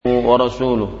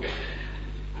ورسوله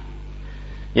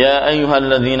يا أيها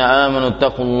الذين آمنوا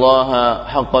اتقوا الله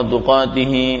حق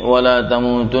تقاته ولا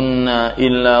تموتن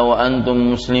إلا وأنتم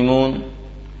مسلمون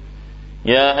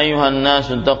يا أيها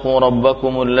الناس اتقوا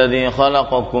ربكم الذي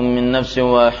خلقكم من نفس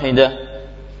واحدة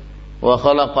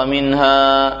وخلق منها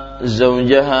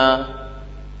زوجها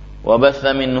وبث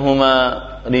منهما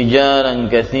رجالا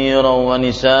كثيرا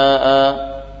ونساء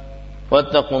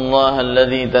واتقوا الله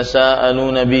الذي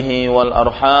تساءلون به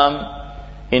والأرحام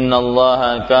إن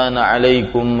الله كان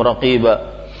عليكم رقيبا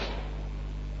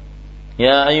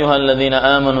يا أيها الذين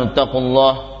آمنوا اتقوا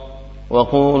الله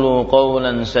وقولوا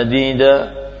قولا سديدا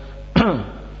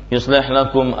يصلح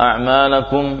لكم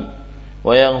أعمالكم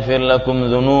ويغفر لكم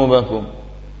ذنوبكم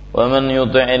ومن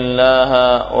يطع الله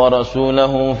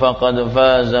ورسوله فقد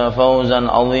فاز فوزا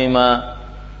عظيما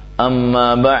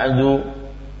أما بعد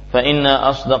فإن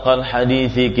أصدق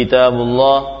الحديث كتاب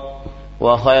الله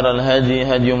وخير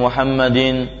الهدي هدي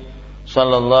محمد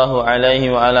صلى الله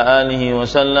عليه وعلى آله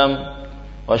وسلم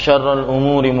وشر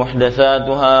الأمور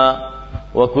محدثاتها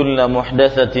وكل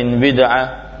محدثة بدعة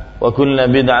وكل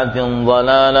بدعة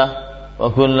ضلالة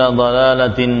وكل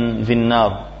ضلالة في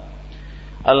النار.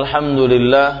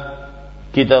 Alhamdulillah,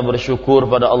 kita bersyukur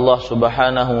pada Allah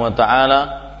Subhanahu wa taala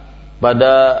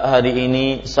pada hari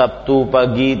ini Sabtu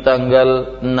pagi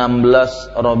tanggal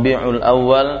 16 Rabiul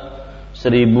Awal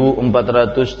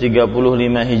 1435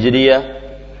 Hijriah,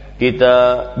 kita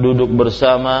duduk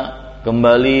bersama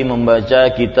kembali membaca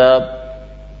kitab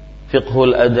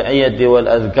Fiqhul Ad'iyati wal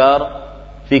Adhkar,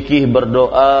 fikih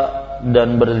berdoa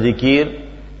dan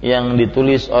berzikir, yang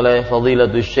ditulis oleh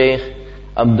Fadilatul Syekh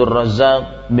Abdul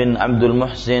Razzaq bin Abdul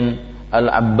Muhsin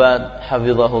Al-Abbad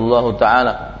hafizahullahu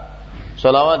ta'ala.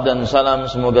 Salawat dan salam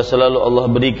semoga selalu Allah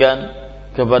berikan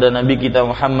kepada Nabi kita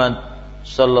Muhammad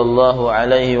sallallahu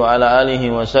alaihi wa ala alihi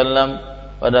wasallam,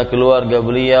 pada keluarga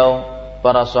beliau,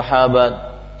 para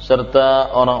sahabat,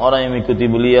 serta orang-orang yang mengikuti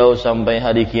beliau sampai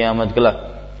hari kiamat kelak.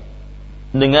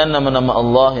 Dengan nama-nama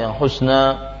Allah yang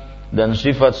husna dan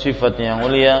sifat-sifatnya yang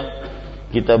mulia,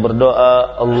 kita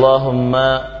berdoa,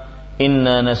 Allahumma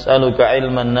inna nas'aluka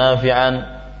ilman nafi'an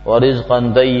wa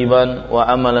rizqan tayyiban wa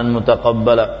amalan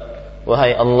mutaqabbala.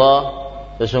 Wahai Allah,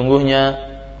 sesungguhnya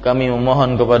kami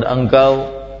memohon kepada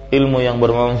Engkau ilmu yang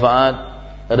bermanfaat,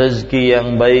 rezeki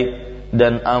yang baik,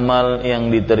 dan amal yang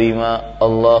diterima.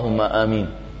 Allahumma amin.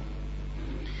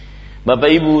 Bapak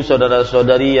Ibu,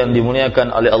 saudara-saudari yang dimuliakan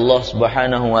oleh Allah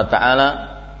Subhanahu wa taala,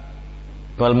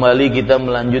 kembali kita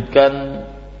melanjutkan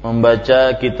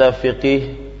membaca kitab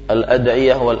Fiqih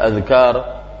Al-Ad'iyah wal Adhkar,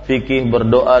 fikih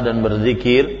berdoa dan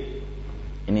berzikir.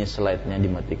 Ini slide-nya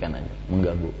dimatikan aja,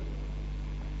 mengganggu.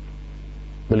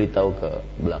 Beritahu ke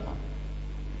belakang.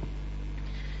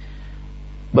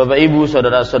 Bapak Ibu,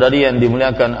 saudara-saudari yang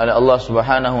dimuliakan oleh Allah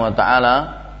Subhanahu wa taala,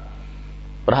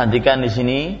 perhatikan di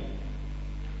sini,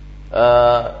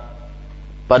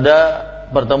 pada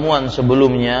pertemuan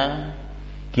sebelumnya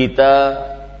kita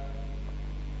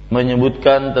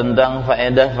menyebutkan tentang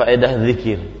faedah-faedah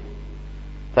zikir.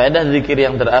 Faedah zikir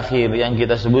yang terakhir yang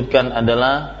kita sebutkan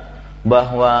adalah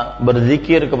bahwa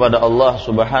berzikir kepada Allah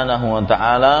Subhanahu wa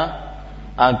taala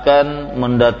akan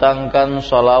mendatangkan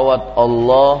salawat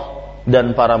Allah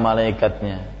dan para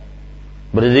malaikatnya.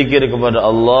 Berzikir kepada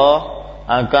Allah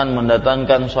akan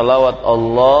mendatangkan salawat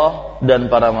Allah dan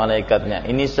para malaikatnya.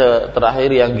 Ini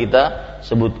terakhir yang kita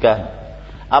sebutkan.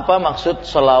 Apa maksud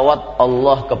salawat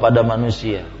Allah kepada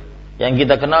manusia? Yang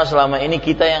kita kenal selama ini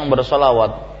kita yang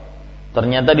bersalawat.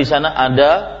 Ternyata di sana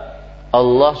ada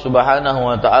Allah Subhanahu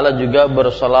wa taala juga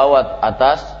bersalawat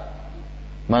atas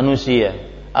manusia.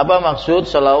 Apa maksud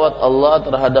salawat Allah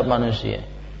terhadap manusia?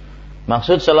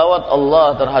 Maksud salawat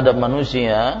Allah terhadap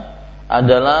manusia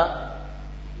adalah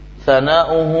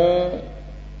sana'uhu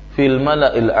fil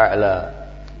mala'il a'la.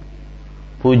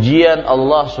 Pujian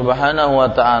Allah Subhanahu wa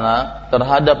taala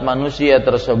terhadap manusia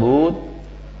tersebut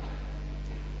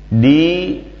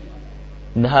di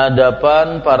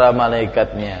hadapan para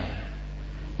malaikatnya.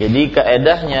 Jadi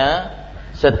kaedahnya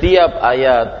setiap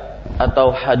ayat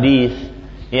atau hadis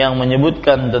yang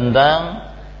menyebutkan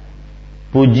tentang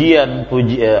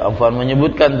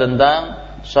menyebutkan tentang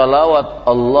salawat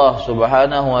Allah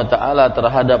Subhanahu wa taala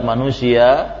terhadap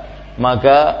manusia,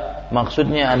 maka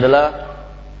maksudnya adalah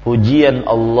pujian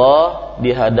Allah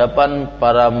di hadapan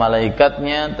para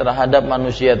malaikatnya terhadap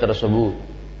manusia tersebut.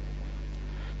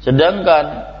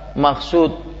 Sedangkan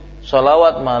maksud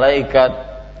salawat malaikat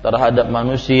terhadap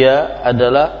manusia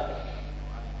adalah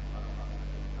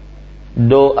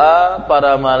doa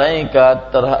para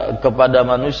malaikat kepada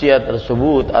manusia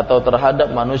tersebut atau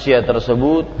terhadap manusia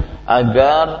tersebut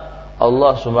agar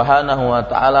Allah Subhanahu wa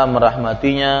taala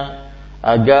merahmatinya,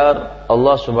 agar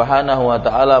Allah Subhanahu wa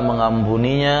taala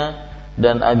mengampuninya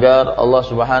dan agar Allah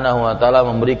Subhanahu wa taala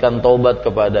memberikan taubat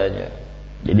kepadanya.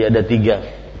 Jadi ada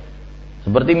 3.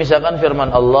 Seperti misalkan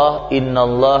firman Allah,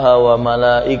 innallaha wa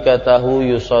malaikatahu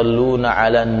yusholluna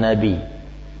 'alan nabi.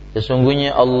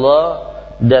 Sesungguhnya Allah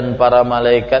dan para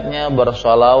malaikatnya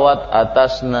bersalawat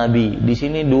atas nabi. Di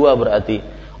sini 2 berarti.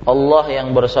 Allah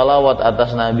yang bersalawat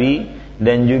atas nabi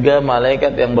dan juga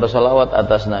malaikat yang bersalawat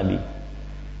atas nabi.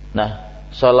 Nah,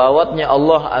 salawatnya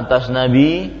Allah atas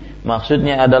nabi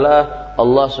maksudnya adalah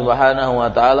Allah Subhanahu wa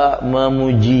taala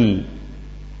memuji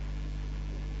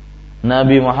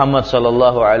Nabi Muhammad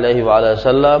sallallahu alaihi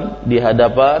wasallam di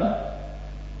hadapan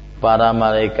para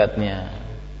malaikatnya.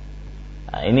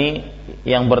 Nah, ini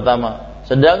yang pertama.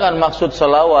 Sedangkan maksud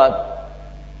salawat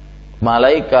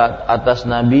malaikat atas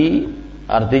Nabi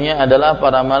artinya adalah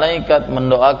para malaikat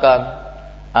mendoakan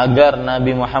agar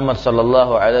Nabi Muhammad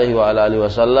sallallahu alaihi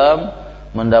wasallam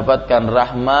mendapatkan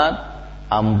rahmat,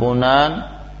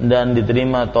 ampunan dan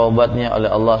diterima taubatnya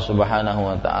oleh Allah Subhanahu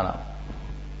wa taala.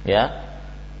 Ya.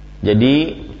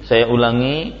 Jadi saya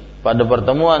ulangi, pada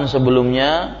pertemuan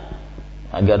sebelumnya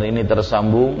agar ini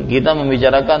tersambung, kita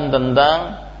membicarakan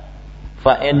tentang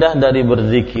faedah dari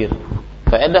berzikir.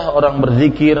 Faedah orang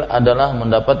berzikir adalah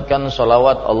mendapatkan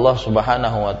salawat Allah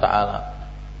Subhanahu wa taala.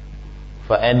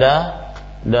 Faedah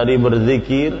dari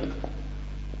berzikir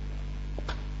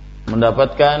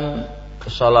mendapatkan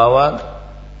salawat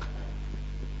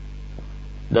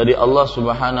dari Allah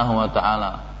Subhanahu wa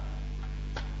taala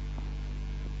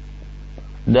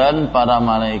dan para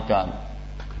malaikat.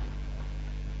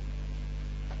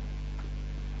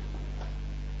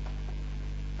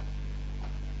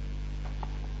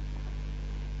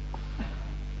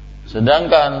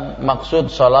 Sedangkan maksud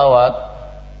salawat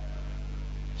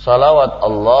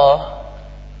Allah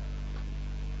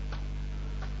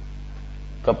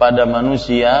kepada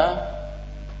manusia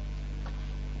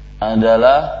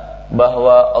adalah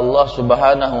bahwa Allah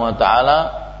Subhanahu wa taala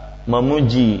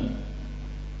memuji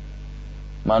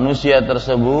manusia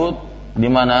tersebut di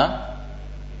mana?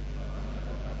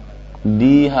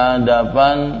 Di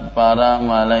hadapan para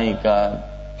malaikat.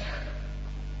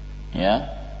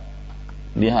 Ya.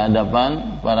 Di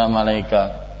hadapan para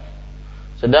malaikat.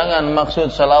 Sedangkan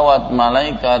maksud salawat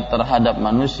malaikat terhadap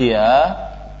manusia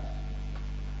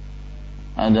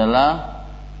adalah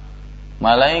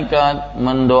malaikat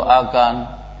mendoakan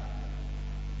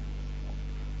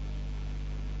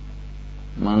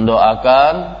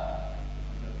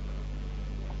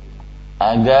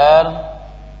agar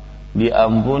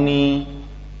diampuni,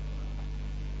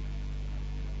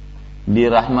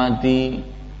 dirahmati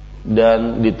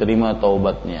dan diterima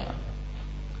taubatnya.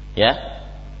 Ya,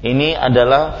 ini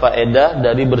adalah faedah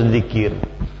dari berzikir.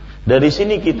 Dari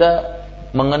sini kita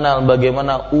mengenal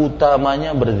bagaimana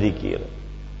utamanya berzikir.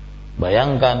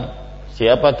 Bayangkan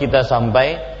siapa kita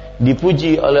sampai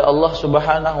dipuji oleh Allah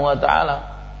Subhanahu wa taala,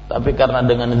 tapi karena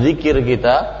dengan zikir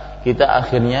kita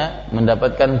akhirnya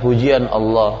mendapatkan pujian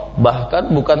Allah.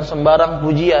 Bahkan bukan sembarang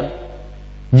pujian.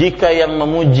 Jika yang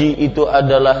memuji itu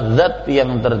adalah zat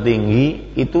yang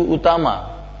tertinggi, itu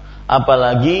utama.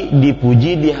 Apalagi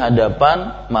dipuji di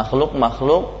hadapan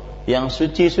makhluk-makhluk yang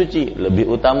suci-suci,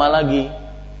 lebih utama lagi.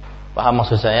 Paham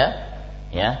maksud saya?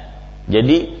 Ya.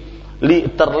 Jadi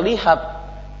terlihat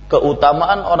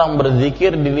keutamaan orang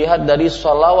berzikir dilihat dari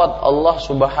salawat Allah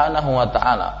Subhanahu wa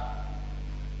taala.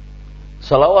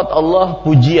 Salawat Allah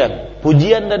pujian.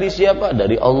 Pujian dari siapa?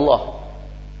 Dari Allah.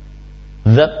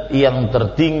 Zat yang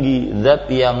tertinggi, zat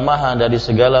yang maha dari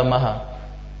segala maha.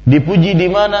 Dipuji di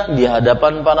mana? Di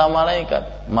hadapan para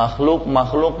malaikat,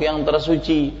 makhluk-makhluk yang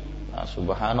tersuci. Nah,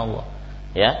 subhanallah.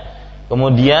 Ya.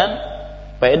 Kemudian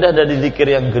faedah dari zikir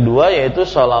yang kedua yaitu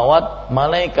salawat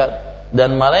malaikat.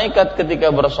 Dan malaikat ketika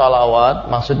bersalawat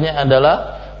maksudnya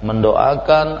adalah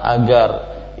mendoakan agar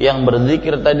yang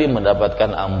berzikir tadi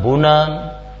mendapatkan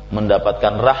ampunan,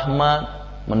 mendapatkan rahmat,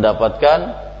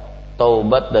 mendapatkan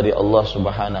taubat dari Allah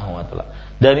Subhanahu wa taala.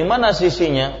 Dari mana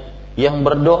sisinya? Yang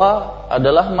berdoa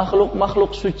adalah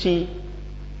makhluk-makhluk suci.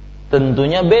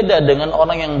 Tentunya beda dengan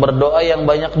orang yang berdoa yang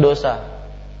banyak dosa.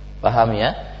 Paham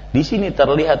ya? Di sini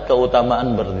terlihat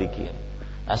keutamaan berzikir.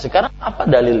 Nah, sekarang apa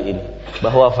dalil ini?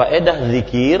 Bahwa faedah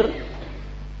zikir,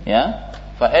 ya,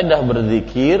 faedah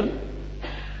berzikir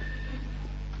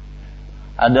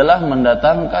adalah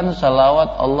mendatangkan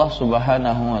salawat Allah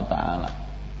Subhanahu wa taala.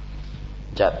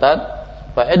 Catat,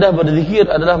 faedah berzikir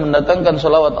adalah mendatangkan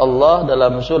salawat Allah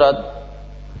dalam surat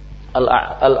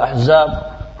Al-Ahzab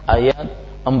ayat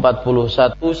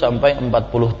 41 sampai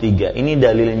 43. Ini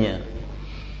dalilnya.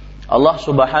 Allah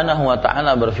Subhanahu wa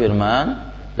taala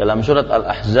berfirman, dalam surat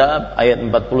Al-Ahzab ayat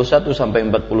 41 sampai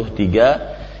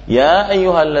 43, ya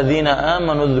ayyuhalladzina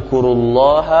amanu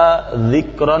dzkurullaha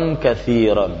dzikran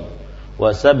katsiran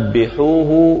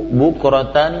wasabbihuhu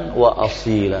bukratan wa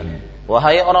asilan.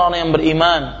 Wahai orang-orang yang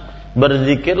beriman,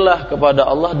 berzikirlah kepada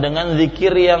Allah dengan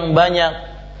zikir yang banyak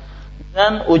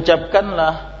dan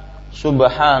ucapkanlah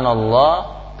subhanallah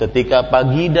ketika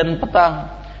pagi dan petang.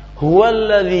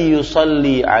 Huwallazi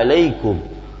yusalli 'alaikum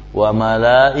wa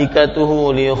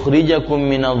malaikatuhu liyukhrijakum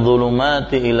minadh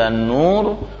dhulumati ilan nur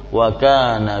wa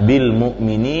kana bil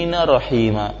mu'minina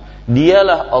rahima.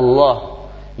 Dialah Allah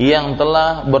yang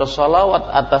telah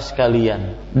bersalawat atas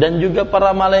kalian dan juga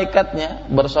para malaikatnya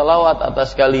bersalawat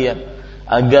atas kalian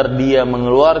agar dia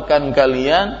mengeluarkan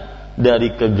kalian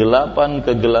dari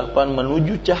kegelapan-kegelapan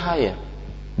menuju cahaya,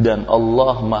 dan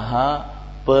Allah Maha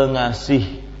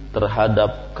Pengasih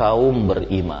terhadap kaum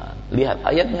beriman. Lihat,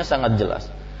 ayatnya sangat jelas.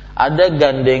 Ada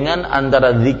gandengan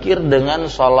antara zikir dengan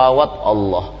salawat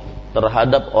Allah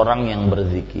terhadap orang yang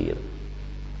berzikir.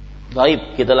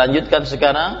 Baik, kita lanjutkan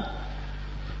sekarang.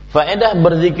 Faedah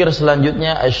berzikir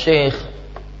selanjutnya, Syekh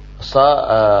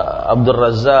Abdul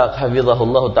Razzaq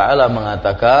hafizahullah taala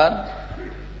mengatakan,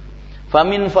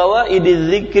 famin fawaidihi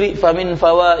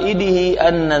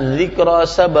anna dzikra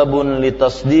sababun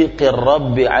litasdiqir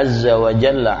rabbi azza wa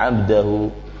jalla 'abdahu.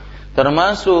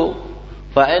 Termasuk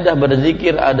faedah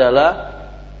berzikir adalah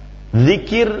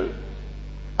zikir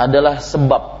adalah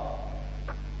sebab.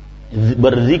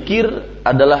 Berzikir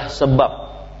adalah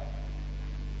sebab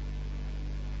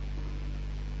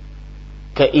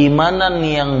keimanan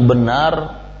yang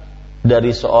benar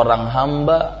dari seorang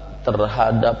hamba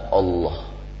terhadap Allah.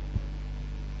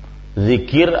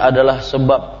 Zikir adalah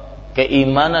sebab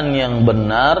keimanan yang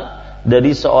benar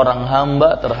dari seorang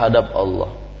hamba terhadap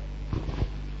Allah.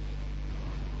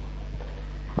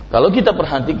 Kalau kita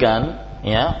perhatikan,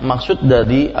 ya, maksud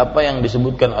dari apa yang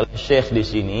disebutkan oleh Syekh di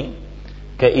sini,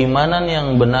 keimanan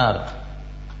yang benar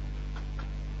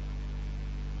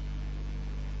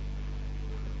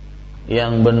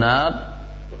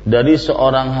dari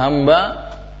seorang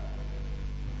hamba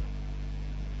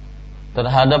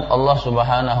terhadap Allah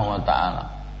Subhanahu wa taala.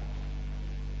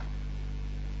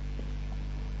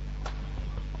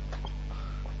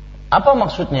 Apa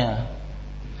maksudnya?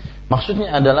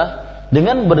 Maksudnya adalah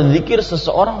dengan berzikir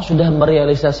seseorang sudah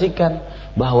merealisasikan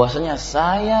bahwasanya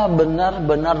saya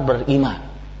benar-benar beriman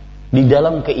di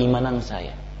dalam keimanan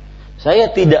saya. Saya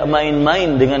tidak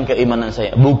main-main dengan keimanan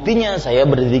saya. Buktinya saya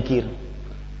berzikir.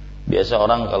 Biasa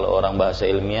orang, kalau orang bahasa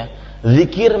ilmiah,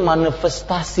 zikir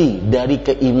manifestasi dari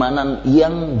keimanan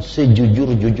yang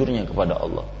sejujur-jujurnya kepada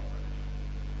Allah.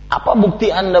 Apa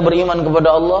bukti Anda beriman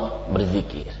kepada Allah?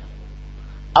 Berzikir.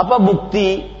 Apa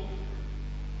bukti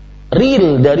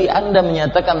real dari Anda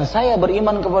menyatakan saya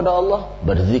beriman kepada Allah?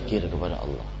 Berzikir kepada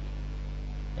Allah.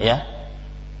 Ya.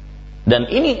 Dan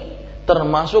ini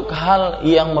termasuk hal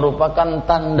yang merupakan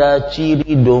tanda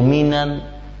ciri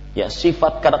dominan, ya,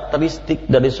 sifat karakteristik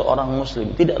dari seorang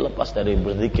muslim, tidak lepas dari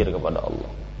berzikir kepada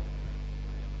Allah.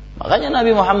 Makanya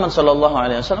Nabi Muhammad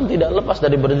SAW tidak lepas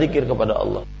dari berzikir kepada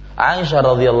Allah. Aisyah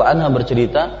radhiyallahu anha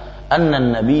bercerita, anna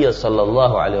Nabiy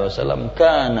sallallahu alaihi wasallam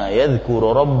kana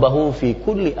yadhkuru rabbahu fi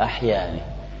kulli ahyani.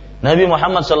 Nabi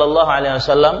Muhammad sallallahu alaihi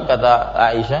wasallam, kata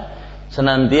Aisyah,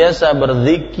 senantiasa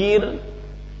berzikir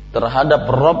terhadap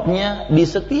Rabb-nya di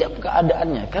setiap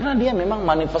keadaannya, karena dia memang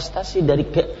manifestasi dari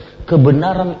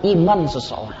kebenaran iman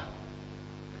seseorang.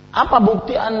 Apa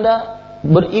bukti Anda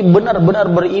benar-benar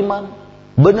beriman,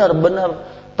 benar-benar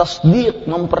tasdik,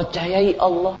 mempercayai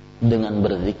Allah? Dengan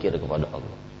berzikir kepada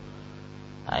Allah.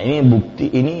 Nah, ini bukti,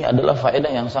 ini adalah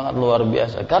faedah yang sangat luar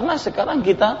biasa. Karena sekarang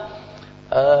kita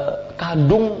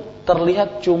kadung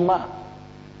terlihat cuma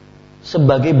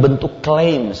sebagai bentuk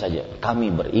klaim saja.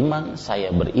 Kami beriman, saya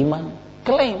beriman,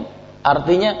 klaim.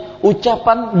 Artinya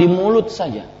ucapan di mulut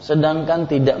saja, sedangkan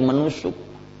tidak menusuk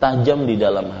tajam di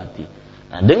dalam hati.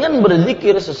 Nah, dengan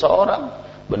berzikir seseorang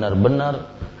benar-benar,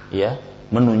 ya,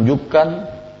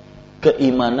 menunjukkan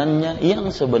keimanannya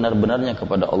yang sebenar-benarnya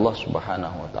kepada Allah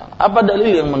Subhanahu wa taala. Apa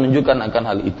dalil yang menunjukkan akan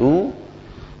hal itu?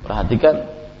 Perhatikan.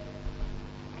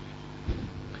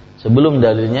 Sebelum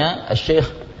dalilnya, Syekh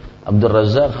Abdul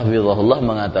Razzaq hafizahullah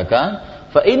mengatakan,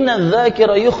 fa inna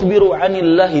dzakira yukhbiru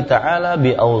 'anillahi ta'ala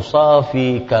bi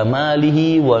awsafi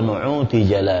kamalihi wa nu'uti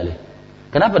jalalih.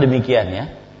 Kenapa demikian, ya?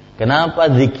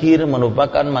 Kenapa zikir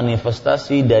merupakan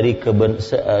manifestasi dari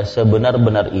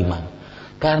sebenar-benar iman?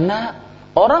 Karena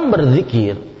orang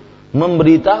berzikir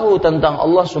memberitahu tentang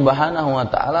Allah Subhanahu wa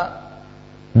taala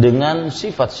dengan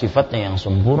sifat-sifatnya yang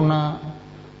sempurna,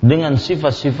 dengan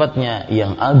sifat-sifatnya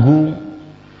yang agung.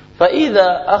 fa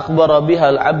idza akhbara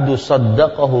biha al-'abdu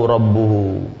saddaqahu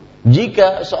rabbuhu.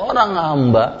 Jika seorang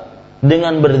hamba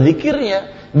dengan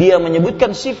berzikirnya dia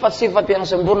menyebutkan sifat-sifat yang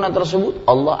sempurna tersebut,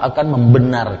 Allah akan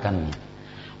membenarkannya.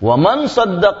 Wa man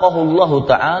saddaqahu Allah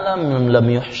ta'ala lam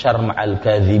yuhsyar ma'al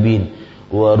kadzibin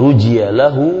wa rujiya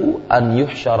lahu an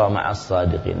yuhsyara ma'as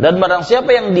sadiqin. Dan barang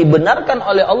siapa yang dibenarkan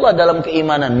oleh Allah dalam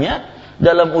keimanannya,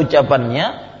 dalam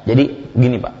ucapannya, jadi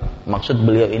gini Pak, maksud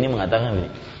beliau ini mengatakan gini.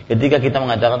 Ketika kita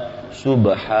mengatakan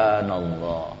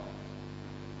subhanallah,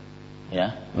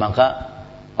 ya, maka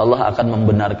Allah akan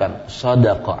membenarkan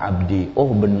sadaqa abdi,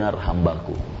 oh benar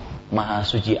hambaku, maha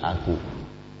suci aku.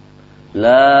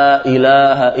 La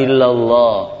ilaha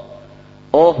illallah,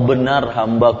 oh benar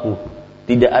hambaku,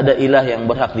 tidak ada ilah yang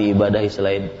berhak diibadahi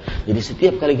selain. Jadi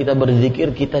setiap kali kita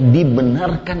berzikir kita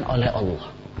dibenarkan oleh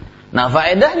Allah. Nah,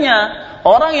 faedahnya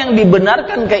orang yang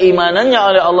dibenarkan keimanannya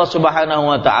oleh Allah Subhanahu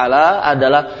wa taala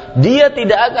adalah dia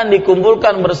tidak akan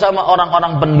dikumpulkan bersama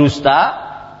orang-orang pendusta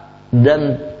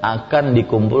dan akan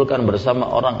dikumpulkan bersama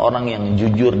orang-orang yang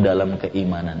jujur dalam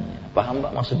keimanannya. Paham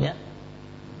Pak maksudnya?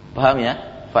 Paham ya?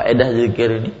 Faedah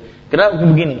zikir ini. Kenapa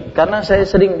begini? Karena saya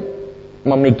sering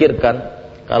memikirkan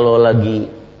kalau lagi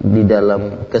di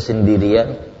dalam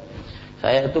kesendirian,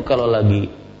 saya itu kalau lagi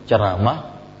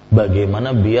ceramah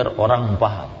bagaimana biar orang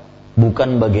paham,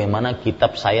 bukan bagaimana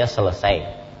kitab saya selesai.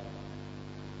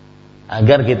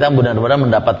 Agar kita benar-benar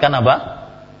mendapatkan apa?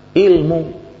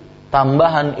 Ilmu,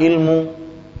 tambahan ilmu,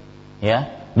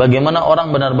 ya. Bagaimana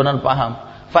orang benar-benar paham.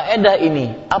 Faedah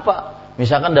ini apa?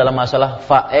 Misalkan dalam masalah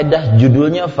faedah,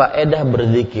 judulnya faedah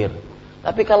berzikir.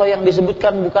 Tapi kalau yang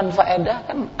disebutkan bukan faedah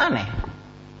kan aneh.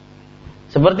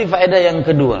 Seperti faedah yang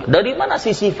kedua. Dari mana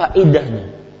sisi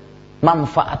faedahnya?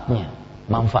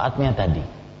 Manfaatnya tadi.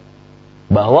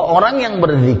 Bahwa orang yang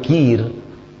berzikir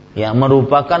ya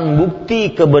merupakan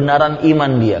bukti kebenaran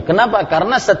iman dia. Kenapa?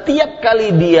 Karena setiap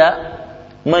kali dia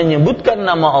menyebutkan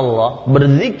nama Allah,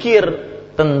 berzikir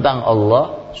tentang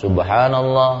Allah,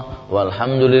 subhanallah,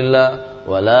 walhamdulillah,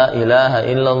 wala ilaha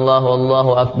illallah,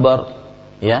 wallahu akbar,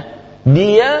 ya,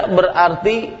 dia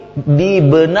berarti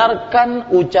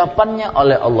dibenarkan ucapannya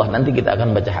oleh Allah. Nanti kita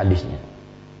akan baca hadisnya.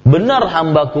 Benar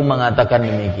hambaku mengatakan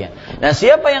demikian. Nah,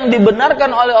 siapa yang dibenarkan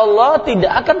oleh Allah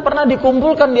tidak akan pernah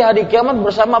dikumpulkan di hari kiamat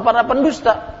bersama para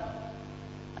pendusta.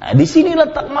 Nah, di sini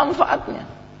letak manfaatnya.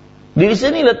 Di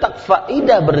sini letak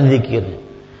faidah berzikir.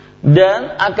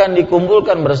 Dan akan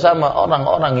dikumpulkan bersama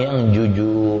orang-orang yang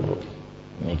jujur.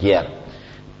 Demikian.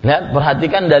 Lihat,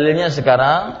 perhatikan dalilnya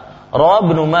sekarang. Rawa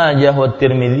Ibnu Majah wa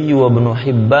Tirmidzi wa Ibnu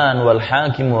Hibban wal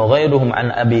Hakim wa ghairuhum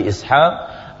an Abi Ishaq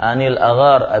anil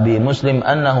Aghar Abi Muslim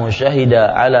annahu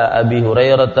syahida ala Abi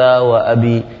Hurairah wa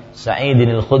Abi Sa'id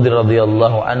al-Khudri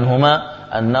radhiyallahu anhuma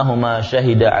annahuma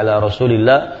syahida ala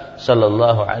Rasulillah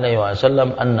sallallahu alaihi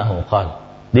wasallam annahu qala.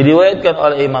 Diriwayatkan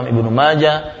oleh Imam Ibnu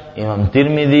Majah, Imam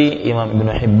Tirmidzi, Imam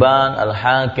Ibnu Hibban,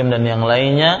 Al-Hakim dan yang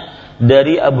lainnya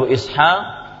dari Abu Ishaq,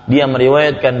 dia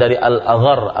meriwayatkan dari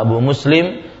Al-Aghar Abu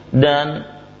Muslim, dan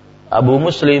Abu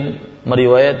Muslim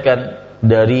meriwayatkan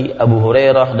dari Abu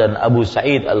Hurairah dan Abu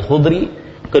Sa'id Al-Khudri.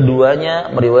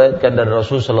 Keduanya meriwayatkan dari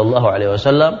Rasul sallallahu alaihi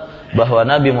wasallam bahwa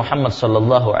Nabi Muhammad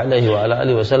sallallahu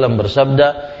alaihi wasallam bersabda,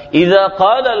 "Idza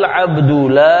qala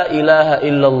al-'abdu la ilaha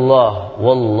illallah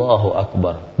wallahu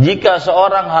akbar." Jika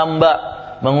seorang hamba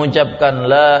mengucapkan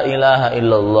la ilaha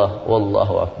illallah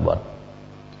wallahu akbar.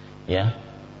 Ya,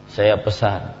 saya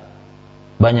pesan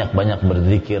banyak-banyak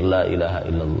berzikir la ilaha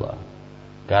illallah.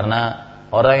 Karena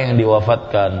orang yang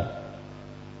diwafatkan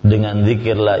dengan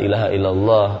zikir la ilaha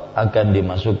illallah akan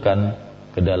dimasukkan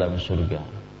ke dalam surga.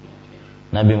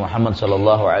 Nabi Muhammad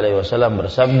sallallahu alaihi wasallam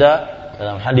bersabda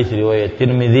dalam hadis riwayat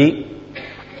Tirmidzi,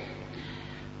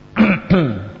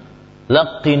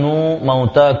 "Laqinu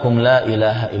mautakum la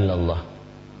ilaha illallah."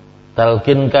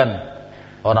 Talkinkan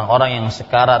orang-orang yang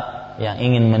sekarat, yang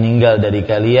ingin meninggal dari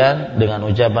kalian dengan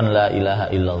ucapan la ilaha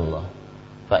illallah.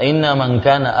 Fa inna man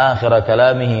kana akhir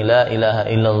kalamihi la ilaha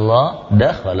illallah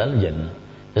dakhala al-jannah.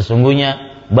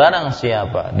 Sesungguhnya barang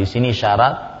siapa, di sini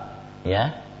syarat,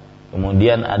 ya.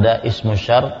 Kemudian ada ismu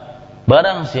syarat,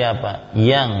 barang siapa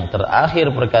yang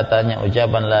terakhir perkataannya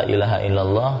ucapan la ilaha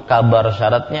illallah, kabar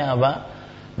syaratnya apa?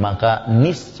 Maka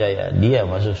niscaya dia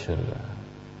masuk surga.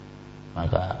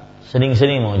 Maka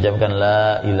sering-sering mengucapkan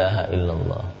la ilaha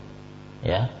illallah.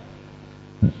 Ya.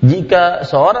 Jika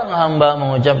seorang hamba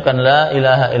mengucapkan la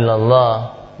ilaha illallah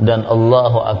dan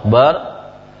Allahu akbar,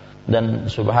 dan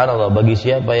subhanallah, bagi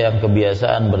siapa yang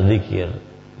kebiasaan berzikir,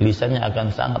 lisannya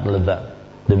akan sangat lezat.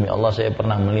 Demi Allah, saya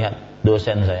pernah melihat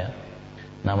dosen saya,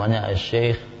 namanya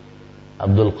Syekh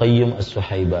Abdul Qayyum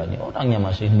As-Suhaibani. Orangnya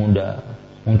masih muda,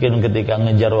 Mungkin ketika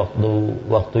ngejar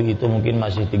waktu itu mungkin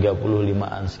masih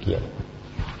 35-an sekian.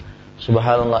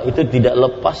 Subhanallah, itu tidak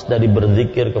lepas dari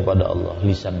berzikir kepada Allah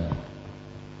lisannya.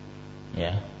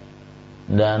 Ya.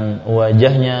 Dan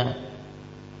wajahnya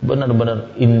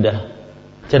benar-benar indah,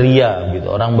 ceria gitu.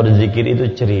 Orang berzikir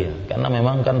itu ceria. Karena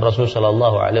memang kan Rasulullah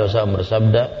sallallahu alaihi wasallam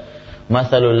bersabda,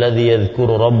 "Matsalul ladzi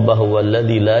yadhkuru rabbahu wal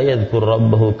ladzi la yadhkuru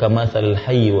rabbahu kamatsalil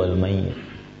hayy wal mayyit."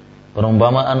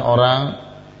 Perumpamaan orang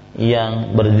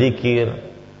yang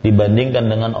berzikir dibandingkan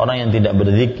dengan orang yang tidak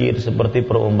berzikir seperti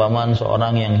perumpamaan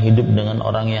seorang yang hidup dengan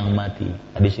orang yang mati.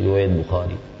 Hadis riwayat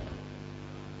Bukhari.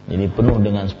 Jadi penuh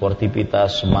dengan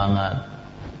sportivitas, semangat.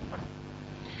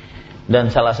 Dan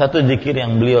salah satu zikir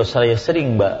yang beliau saya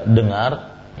sering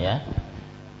dengar, ya,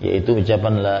 yaitu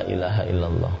ucapan la ilaha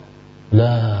illallah.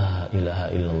 La ilaha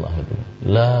illallah itu.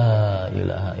 La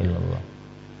ilaha illallah.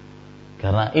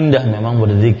 Karena indah memang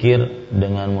berzikir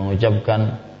dengan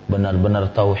mengucapkan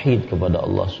benar-benar tauhid kepada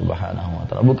Allah Subhanahu wa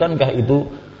taala. Bukankah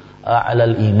itu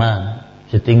a'lal iman,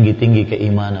 setinggi-tinggi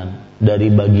keimanan?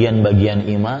 Dari bagian-bagian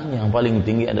iman yang paling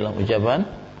tinggi adalah ucapan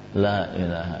la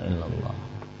ilaha illallah.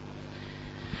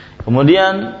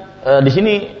 Kemudian di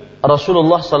sini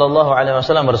Rasulullah sallallahu alaihi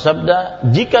wasallam bersabda,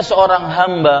 jika seorang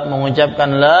hamba mengucapkan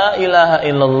la ilaha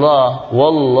illallah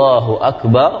wallahu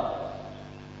akbar,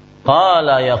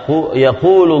 qala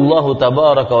yaqulu Allah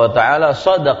tabaraka wa ta'ala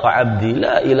sadaqa 'abdi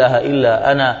la ilaha illa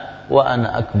ana wa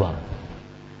ana akbar.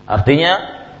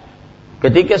 Artinya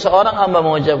ketika seorang hamba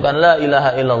mengucapkan la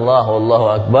ilaha illallah wallahu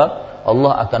akbar,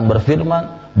 Allah akan berfirman,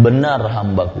 benar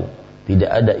hambaku, tidak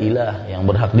ada ilah yang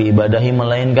berhak diibadahi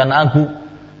melainkan aku,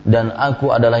 dan aku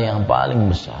adalah yang paling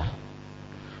besar.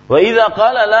 Wa idza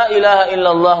qala la ilaha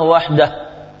illallah wahdah,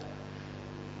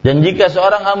 dan jika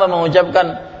seorang hamba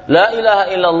mengucapkan la ilaha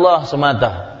illallah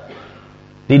semata,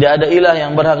 tidak ada ilah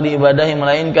yang berhak diibadahi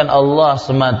melainkan Allah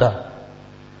semata,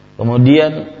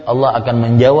 kemudian Allah akan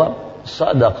menjawab,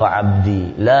 sadaqa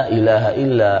abdi la ilaha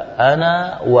illa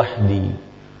ana wahdi,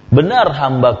 benar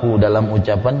hambaku dalam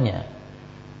ucapannya,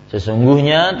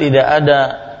 sesungguhnya tidak ada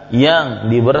yang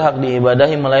berhak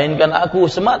diibadahi melainkan aku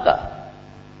semata.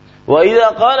 Wa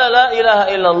idza qala la ilaha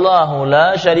illallah la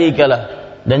syarikalah,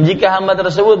 dan jika hamba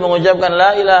tersebut mengucapkan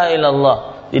la ilaha illallah,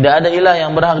 tidak ada ilah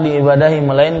yang berhak diibadahi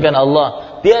melainkan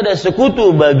Allah, tiada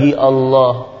sekutu bagi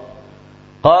Allah,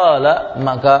 qala,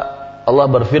 maka Allah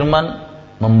berfirman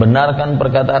membenarkan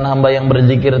perkataan hamba yang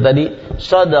berzikir tadi,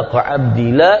 sadaqa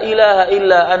abdi la ilaha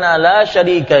illa ana la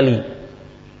syarikali,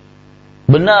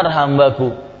 benar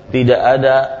hambaku, tidak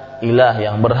ada ilah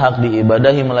yang berhak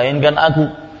diibadahi melainkan aku,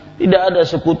 tidak ada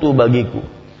sekutu bagiku.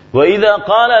 Wa idza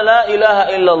qala la ilaha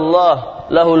illallah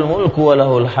lahul mulku wa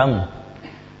lahul hamd,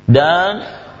 dan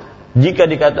jika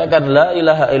dikatakan la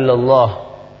ilaha illallah,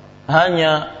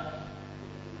 hanya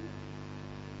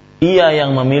ia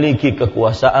yang memiliki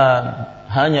kekuasaan,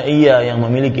 hanya ia yang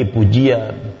memiliki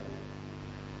pujian,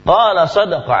 qala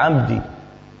sadaqa abdi,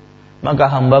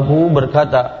 maka hambaku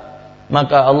berkata,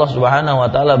 maka Allah Subhanahu wa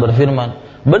taala berfirman,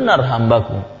 benar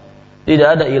hambaku,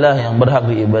 tidak ada ilah yang berhak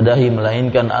diibadahi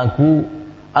melainkan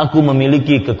aku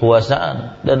memiliki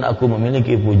kekuasaan dan aku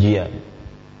memiliki pujian.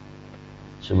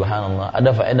 Subhanallah,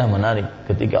 ada faedah menarik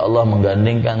ketika Allah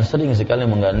sering sekali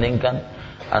menggandengkan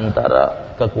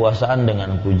antara kekuasaan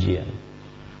dengan pujian.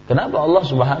 Kenapa Allah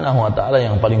Subhanahu wa taala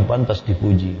yang paling pantas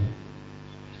dipuji?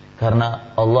 Karena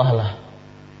Allah lah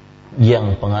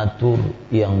yang pengatur,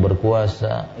 yang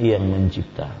berkuasa, yang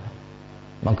mencipta.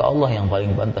 Maka Allah yang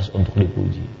paling pantas untuk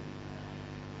dipuji.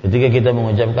 Ketika kita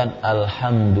mengucapkan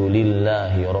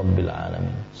alhamdulillahi rabbil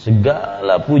alamin,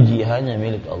 segala puji hanya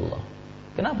milik Allah.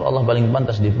 Kenapa Allah paling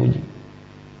pantas dipuji?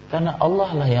 Karena Allah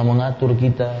lah yang mengatur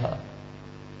kita,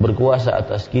 berkuasa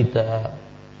atas kita,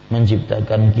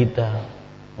 menciptakan kita,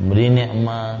 memberi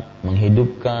nikmat,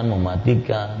 menghidupkan,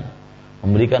 mematikan,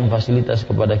 memberikan fasilitas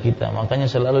kepada kita. Makanya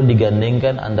selalu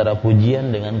digandengkan antara pujian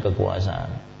dengan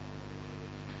kekuasaan.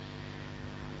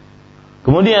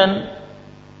 Kemudian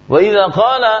wa idza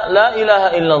qala la ilaha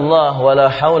illallah wa la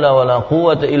haula wa la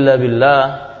quwwata illa billah,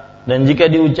 dan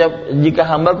jika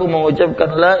hambaku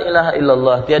mengucapkan la ilaha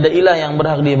illallah, tiada ilah yang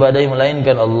berhak diibadahi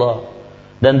melainkan Allah,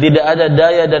 dan tidak ada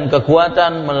daya dan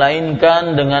kekuatan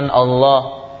melainkan dengan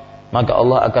Allah, maka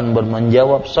Allah akan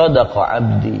menjawab sadaqa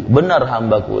abdi, benar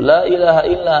hambaku, la ilaha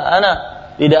illa ana,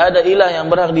 tidak ada ilah yang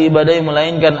berhak diibadahi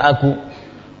melainkan aku,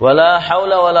 wala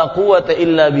haula wala quwwata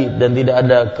illa bi, dan tidak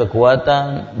ada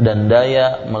kekuatan dan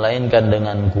daya melainkan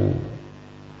denganku.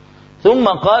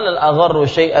 Thumma qala al-agharru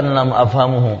syai'an lam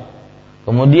afhamuhu,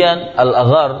 kemudian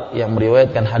al-aghar yang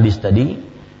meriwayatkan hadis tadi,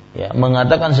 ya,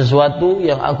 mengatakan sesuatu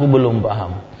yang aku belum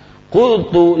paham.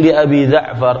 Qultu li Abi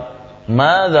Dza'far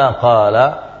madza qala,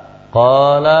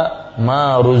 qala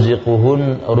ma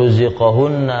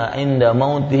ruziqahunna inda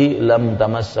mautihi lam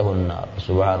tamassahun nar.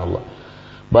 Subhanallah.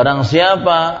 Barang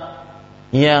siapa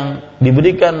yang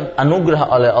diberikan anugerah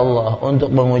oleh Allah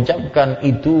untuk mengucapkan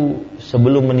itu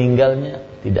sebelum meninggalnya,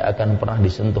 tidak akan pernah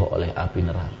disentuh oleh api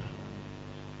neraka.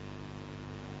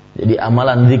 Jadi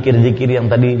amalan zikir-zikir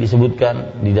yang tadi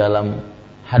disebutkan di dalam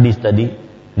hadis tadi,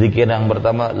 zikir yang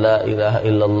pertama la ilaha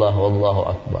illallah wallahu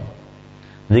akbar.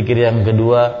 Zikir yang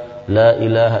kedua la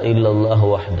ilaha illallah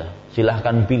wahdah.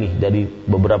 Silahkan pilih dari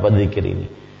beberapa zikir ini.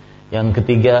 Yang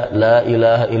ketiga la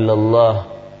ilaha illallah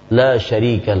la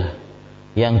syarikalah.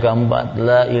 Yang keempat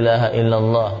la ilaha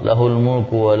illallah lahul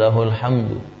mulku wa lahul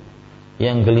hamdu.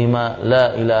 Yang kelima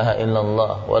la ilaha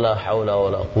illallah wala haula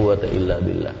wala quwata illa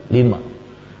billah. 5.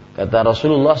 Kata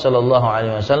Rasulullah sallallahu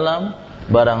alaihi wasallam,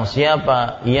 barang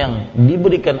siapa yang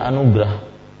diberikan anugerah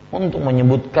untuk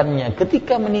menyebutkannya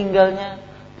ketika meninggalnya,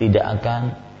 tidak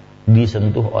akan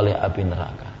disentuh oleh api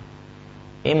neraka.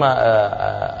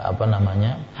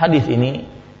 Hadis ini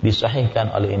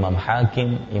disahihkan oleh Imam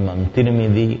Hakim, Imam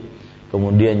Tirmidzi,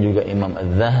 kemudian juga Imam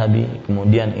Az-Zahabi,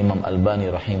 kemudian Imam Albani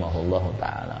rahimahullahu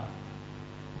taala.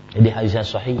 Jadi hadisnya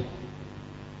sahih.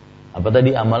 Apa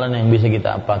tadi amalan yang bisa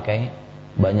kita pakai?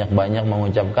 Banyak-banyak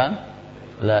mengucapkan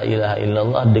la ilaha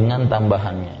illallah dengan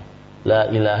tambahannya la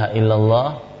ilaha illallah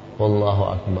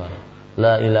wallahu akbar,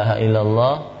 la ilaha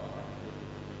illallah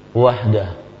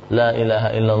wahdah, la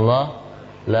ilaha illallah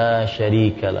la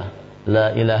syarikalah,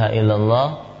 la ilaha illallah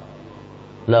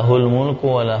lahul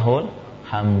mulku wa lahul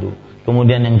hamdu.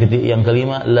 Kemudian yang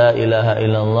kelima la ilaha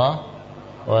illallah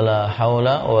wala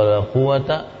haula wala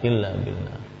quwata illa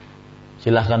billah.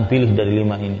 Silahkan pilih dari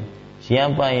 5 ini.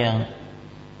 Siapa yang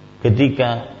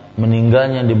ketika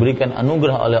meninggalnya diberikan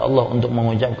anugerah oleh Allah untuk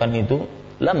mengucapkan itu,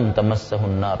 lam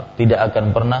tamassahun nar, tidak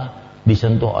akan pernah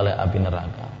disentuh oleh api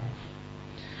neraka.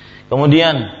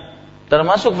 Kemudian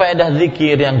termasuk faedah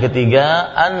zikir yang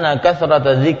ketiga, anna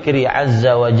kathrata dzikri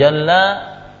azza wa jalla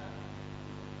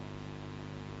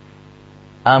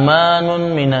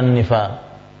amanun minan nifaq.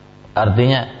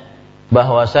 Artinya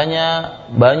bahwasanya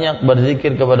banyak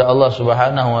berzikir kepada Allah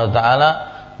Subhanahu wa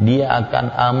taala, dia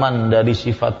akan aman dari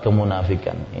sifat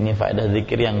kemunafikan. Ini faedah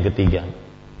zikir yang ketiga.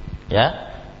 Ya.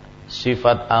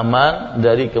 Sifat aman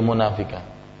dari kemunafikan.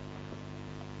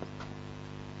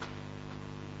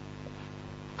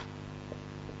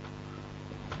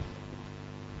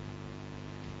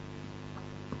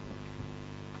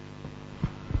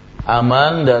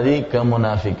 Aman dari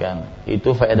kemunafikan.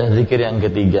 Itu faedah zikir yang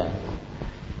ketiga.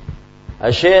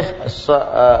 Syekh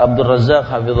Abdul Razzaq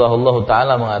hafizahullah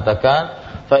taala mengatakan,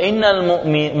 fa innal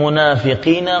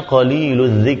munafiqina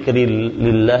qaliluz dzikri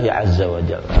lillahi azza wa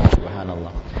jalla.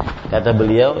 Subhanallah. Kata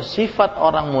beliau, sifat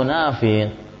orang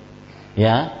munafik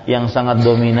ya, yang sangat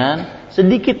dominan,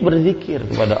 sedikit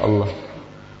berzikir kepada Allah.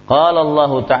 Qala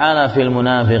Allah Ta'ala fil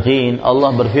munafiqin,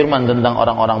 Allah berfirman tentang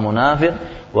orang-orang munafik,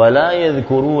 wa la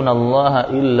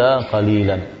yadhkurunallaha illa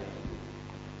qalilan.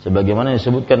 Sebagaimana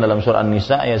disebutkan dalam surah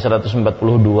An-Nisa ayat 142,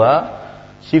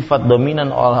 sifat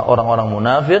dominan orang-orang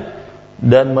munafik,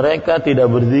 dan mereka tidak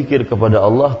berzikir kepada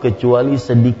Allah kecuali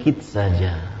sedikit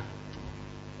saja.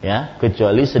 Ya,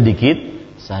 kecuali sedikit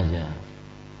saja.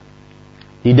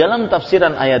 Di dalam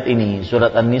tafsiran ayat ini,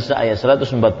 surat An-Nisa ayat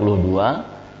 142,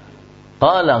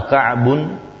 qala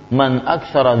Ka'bun man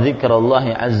aktsara dzikrallahi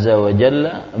azza wa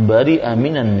jalla bari'a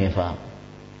minan nifaq.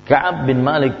 Ka'ab bin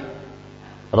Malik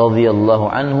radhiyallahu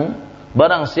anhu,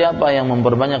 barang siapa yang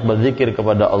memperbanyak berzikir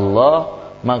kepada Allah,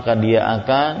 maka dia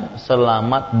akan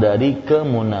selamat dari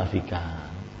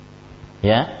kemunafikan.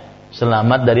 Ya,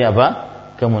 selamat dari apa?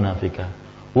 Kemunafikan.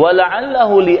 Wa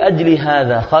la'allahu li ajli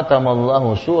hadza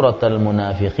khatamallahu suratal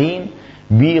munafiqin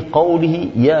bi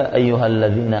qawlihi ya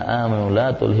ayyuhalladzina amanu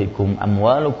la tulhikum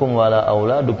amwalukum wala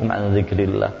auladukum an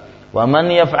dzikrillah wa man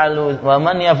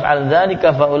yaf'al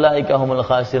dzalika fa ulaika humul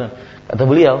khasirun. Kata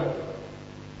beliau,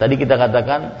 tadi kita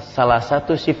katakan salah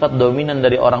satu sifat dominan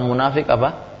dari orang munafik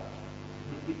apa?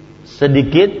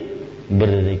 Sedikit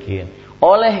berzikir.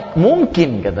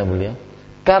 Mungkin kata beliau,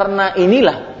 karena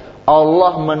inilah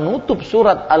Allah menutup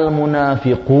surat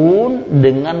Al-Munafiqun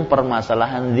dengan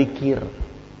permasalahan zikir.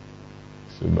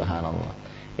 Subhanallah.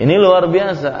 Ini luar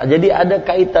biasa. Jadi ada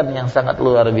kaitan yang sangat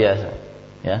luar biasa,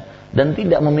 ya. Dan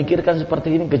tidak memikirkan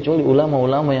seperti ini kecuali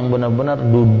ulama-ulama yang benar-benar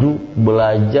duduk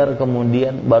belajar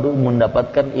kemudian baru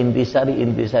mendapatkan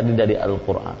intisari-intisari dari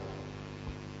Al-Qur'an.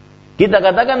 Kita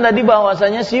katakan tadi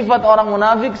bahwasanya sifat orang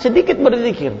munafik sedikit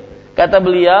berzikir. Kata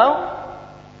beliau,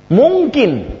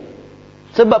 mungkin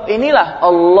sebab inilah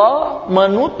Allah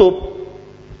menutup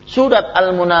surat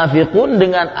Al-Munafiqun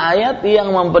dengan ayat yang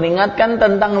memperingatkan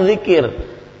tentang zikir.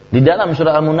 Di dalam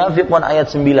surah Al-Munafiqun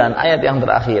ayat 9, ayat yang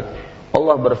terakhir,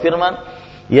 Allah berfirman,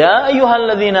 "Ya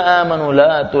ayyuhalladzina amanu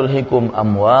la tulhikum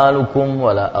amwalukum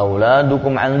wala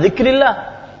auladukum an dzikrillah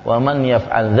wa man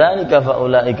yaf'al dzalika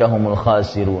faulaika humul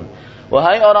khasirun."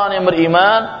 Wahai orang yang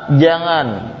beriman, jangan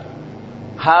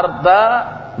harta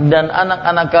dan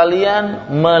anak-anak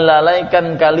kalian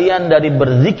melalaikan kalian dari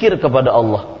berzikir kepada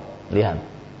Allah. Lihat,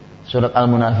 surat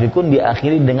Al-Munafiqun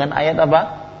diakhiri dengan ayat apa?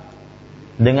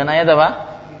 Dengan ayat apa?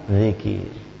 Zikir.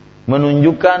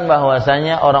 Menunjukkan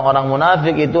bahwasanya orang-orang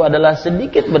munafik itu adalah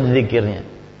sedikit berzikirnya.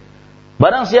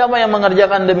 Barang siapa yang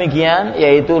mengerjakan demikian,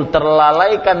 yaitu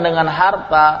terlalaikan dengan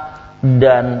harta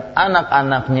dan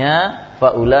anak-anaknya,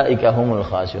 faulaika humul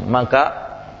khasirun, maka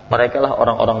merekalah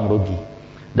orang-orang merugi.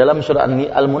 Dalam surah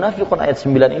Al-Munafiqun ayat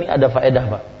 9 ini ada faedah,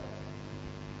 Pak.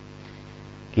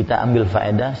 Kita ambil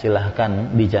faedah,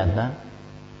 silahkan dicatat.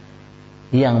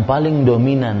 Yang paling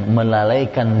dominan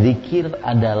melalaikan zikir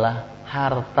adalah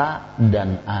harta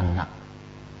dan anak.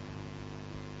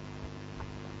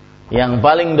 Yang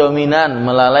paling dominan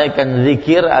melalaikan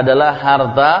zikir adalah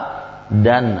harta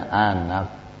dan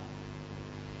anak.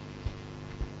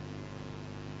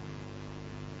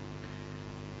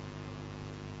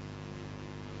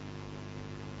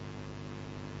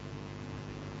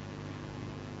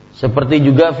 Seperti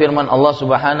juga firman Allah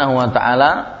Subhanahu wa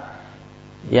taala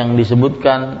yang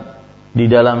disebutkan di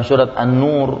dalam surat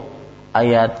An-Nur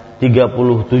ayat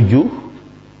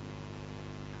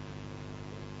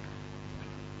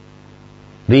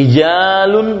 37,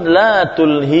 Rijalun la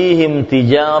tulhihim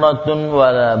tijaratun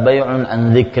wala bay'un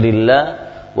an dzikrillah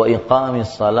wa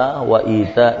iqamis shalah wa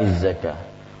ita'iz zakah.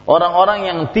 Orang-orang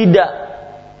yang tidak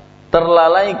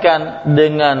terlalaikan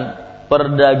dengan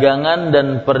perdagangan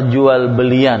dan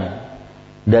perjualbelian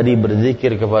dari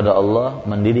berzikir kepada Allah,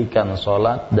 mendirikan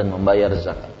sholat dan membayar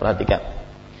zakat. Perhatikan,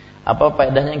 apa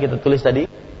faedahnya yang kita tulis tadi?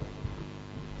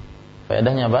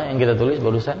 Faedahnya apa yang kita tulis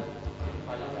barusan?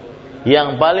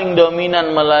 Yang paling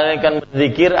dominan melalaikan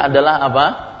berzikir adalah apa?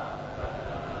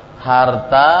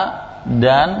 Harta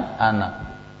dan anak.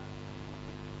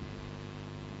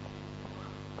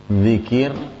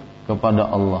 Zikir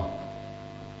kepada Allah.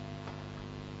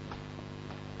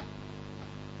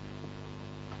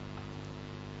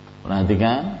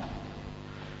 Perhatikan,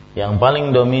 yang paling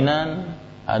dominan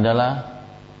adalah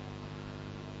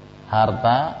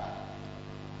harta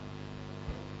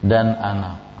dan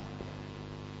anak.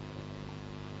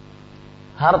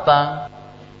 Harta,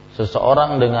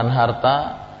 seseorang dengan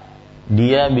harta,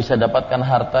 dia bisa dapatkan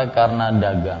harta karena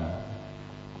dagang,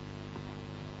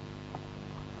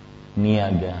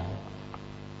 niaga.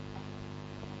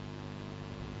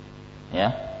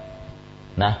 Ya.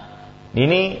 Nah,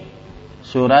 ini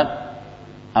surat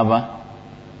apa?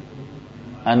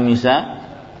 An-Nisa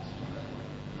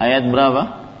ayat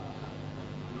berapa?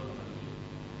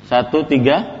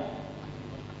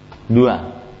 132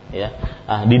 ya.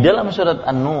 Di dalam surat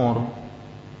An-Nur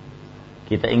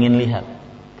kita ingin lihat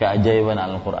keajaiban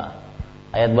Al-Qur'an.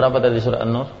 Ayat berapa tadi surat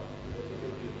An-Nur?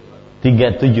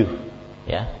 37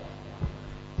 ya.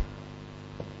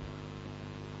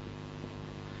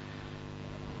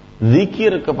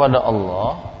 Zikir kepada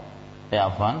Allah,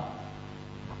 ya Afan.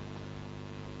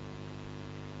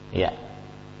 Ya.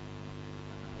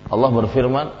 Allah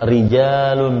berfirman,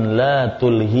 rijalun la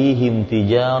tulhihim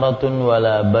tijaratun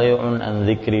wala bay'un an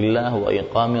dzikrillah wa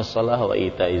iqamis shalah wa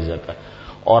ita'iz zakah.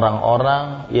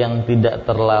 Orang-orang yang tidak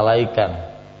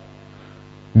terlalaikan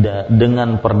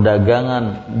dengan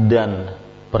perdagangan dan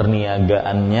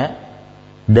perniagaannya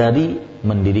dari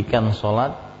mendirikan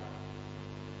salat,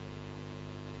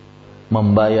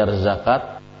 membayar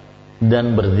zakat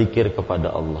dan berzikir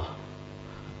kepada Allah.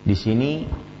 Di sini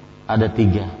ada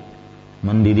 3.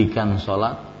 Mendirikan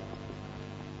sholat,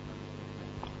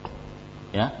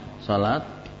 ya, sholat,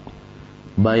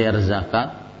 bayar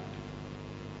zakat,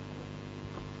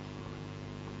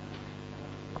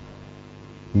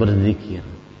 berzikir.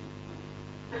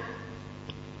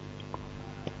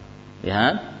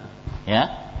 Lihat,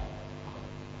 ya.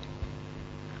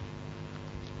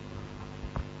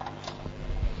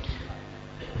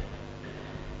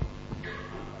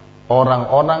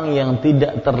 Orang-orang yang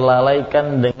tidak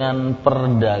terlalaikan dengan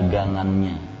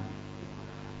perdagangannya.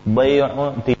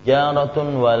 Bay'un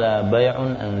tijaratun wala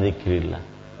bay'un an dzikrillah.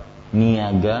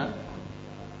 Niaga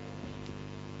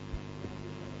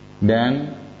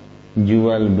dan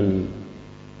jual beli.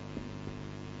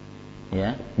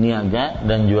 Ya, niaga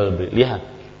dan jual beli. Lihat.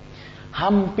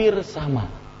 Hampir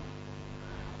sama.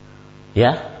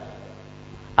 Ya.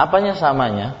 Apanya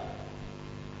samanya?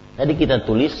 Tadi kita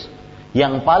tulis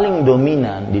yang paling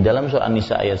dominan di dalam surah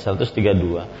An-Nisa ayat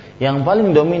 132, yang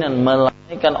paling dominan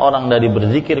melalaikan orang dari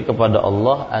berzikir kepada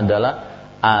Allah adalah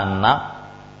anak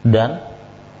dan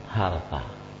harta.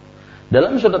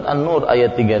 Dalam surat An-Nur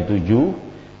ayat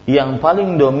 37, yang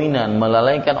paling dominan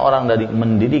melalaikan orang dari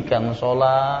mendirikan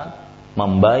sholat,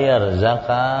 membayar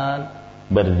zakat,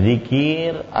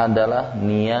 berzikir adalah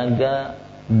niaga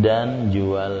dan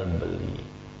jual beli.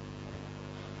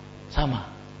 Sama.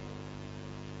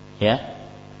 Ya.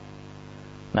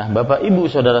 Nah, Bapak Ibu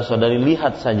saudara-saudari,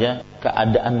 lihat saja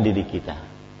keadaan diri kita.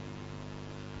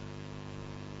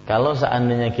 Kalau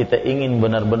seandainya kita ingin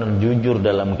benar-benar jujur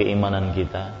dalam keimanan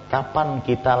kita, kapan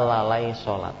kita lalai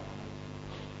sholat?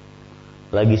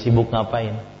 Lagi sibuk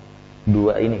ngapain?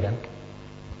 Dua ini kan,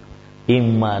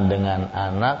 imma dengan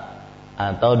anak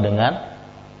atau dengan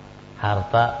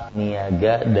harta,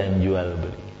 niaga dan jual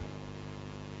beli.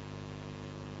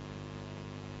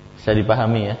 Bisa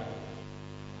dipahami ya?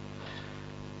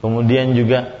 Kemudian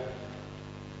juga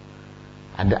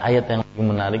ada ayat yang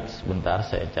menarik, sebentar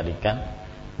saya carikan.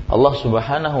 Allah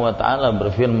Subhanahu wa taala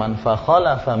berfirman, "Fa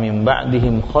khalafa min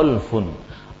ba'dihim khalfun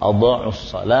adha'us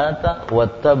salata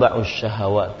wattaba'us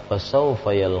syahawat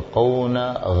fasawfa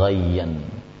yalqawna ghayyan."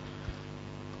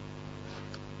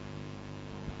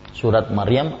 Surat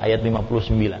Maryam ayat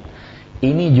 59.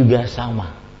 Ini juga sama.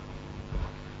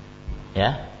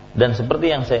 Ya, dan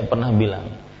seperti yang saya pernah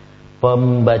bilang,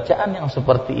 pembacaan yang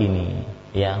seperti ini,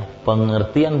 ya,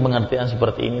 pengertian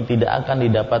seperti ini tidak akan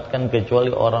didapatkan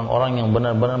kecuali orang-orang yang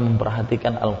benar-benar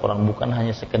memperhatikan Al-Quran, bukan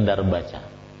hanya sekedar baca.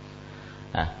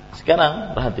 Nah,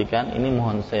 sekarang perhatikan, ini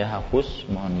mohon saya hapus,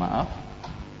 mohon maaf,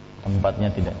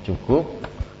 tempatnya tidak cukup.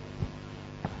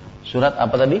 Surat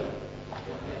apa tadi?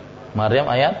 Maryam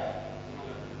ayat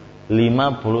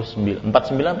 59,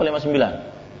 49 atau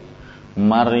 59?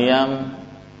 Maryam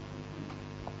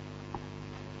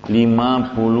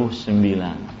 59.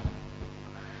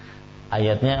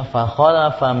 Ayatnya fa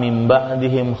khalafa min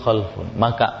ba'dihim khalfun,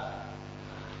 maka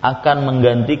akan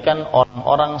menggantikan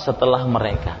orang-orang setelah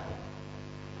mereka,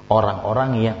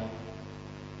 orang-orang yang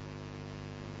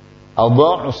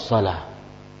adha'us shalah,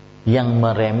 yang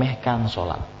meremehkan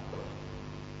salat.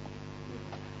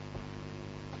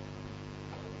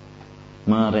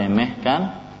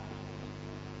 Meremehkan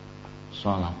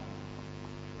salat.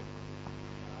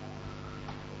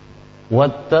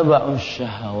 Wattaba'us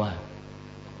syahawat,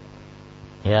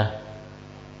 ya,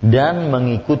 dan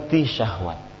mengikuti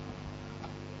syahwat.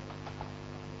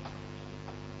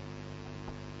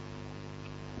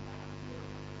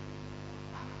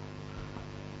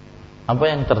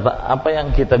 Apa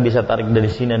yang kita bisa tarik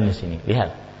dari sini dan di sini?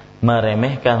 Lihat,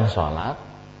 meremehkan salat,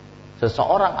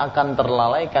 seseorang akan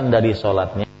terlalaikan dari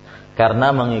salatnya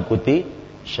karena mengikuti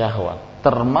syahwat,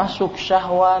 termasuk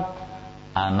syahwat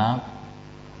anak,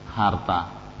 harta,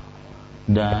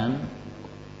 dan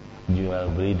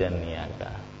jual beli dan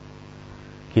niaga.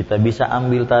 Kita bisa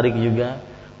ambil tarik juga,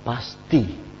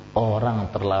 pasti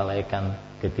orang terlalaikan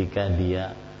ketika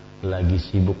dia lagi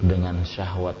sibuk dengan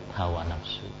syahwat hawa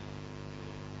nafsu.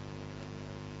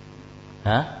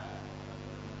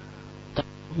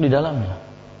 Termasuk di dalamnya,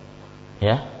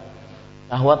 ya.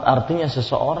 Syahwat artinya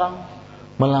seseorang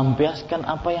melampiaskan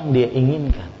apa yang dia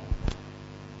inginkan.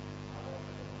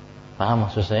 Paham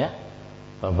maksud saya?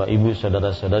 Bapak, Ibu,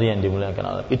 saudara-saudari yang dimuliakan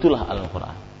Allah, itulah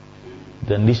Al-Quran.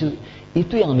 Dan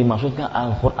itu yang dimaksudkan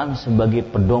Al-Quran sebagai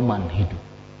pedoman hidup.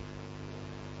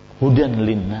 Hudan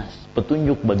linnas,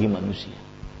 petunjuk bagi manusia.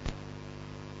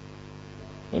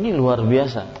 Ini luar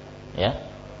biasa, ya.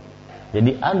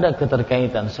 Jadi ada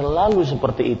keterkaitan selalu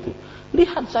seperti itu.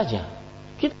 Lihat saja,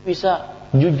 kita bisa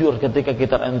jujur ketika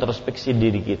kita introspeksi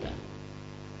diri kita.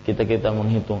 Kita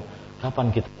menghitung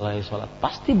kapan kita mulai sholat,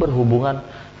 pasti berhubungan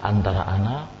antara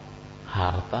anak,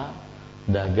 harta,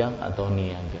 dagang atau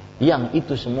niaga. Yang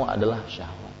itu semua adalah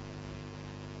syahwat.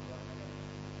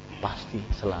 Pasti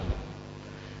selalu.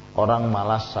 Orang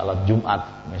malas salat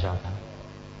Jumat misalkan.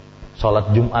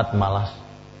 Salat Jumat malas.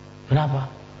 Kenapa?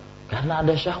 Karena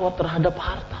ada syahwat terhadap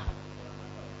harta.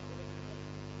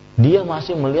 Dia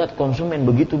masih melihat konsumen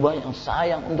begitu banyak,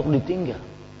 sayang untuk ditinggal.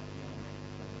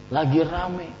 Lagi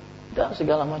rame dan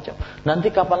segala macam. Nanti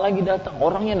kapan lagi datang?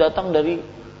 Orangnya datang dari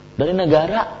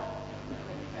negara.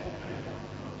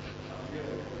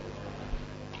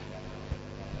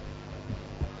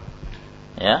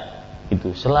 Ya,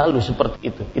 itu selalu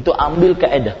seperti itu. Itu ambil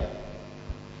kaedah.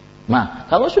 Nah,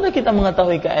 kalau sudah kita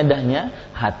mengetahui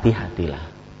kaedahnya, hati-hatilah.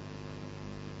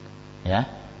 Ya,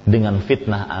 dengan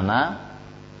fitnah anak.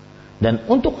 Dan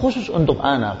khusus untuk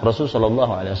anak,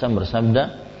 Rasulullah SAW bersabda,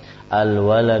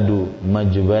 al-waladu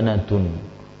majbanatun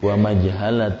wa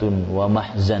majhalatun wa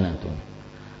mahzanatun.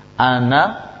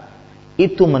 anak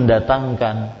itu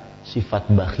mendatangkan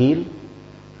sifat bakhil,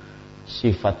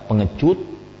 sifat pengecut,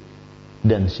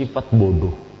 dan sifat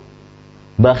bodoh.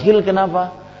 Bakhil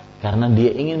kenapa? Karena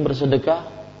dia ingin bersedekah,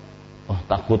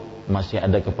 takut masih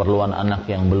ada keperluan anak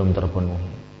yang belum terpenuhi.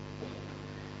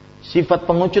 Sifat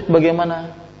pengecut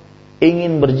bagaimana?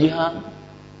 Ingin berjihad,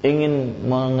 ingin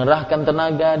mengerahkan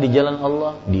tenaga di jalan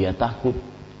Allah, dia takut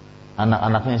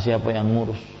anak-anaknya siapa yang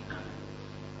ngurus.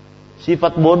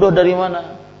 Sifat bodoh dari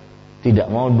mana? Tidak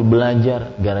mau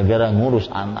belajar gara-gara ngurus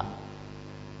anak.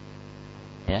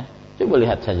 Ya, coba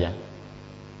lihat saja.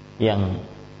 Yang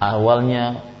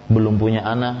awalnya belum punya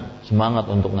anak, semangat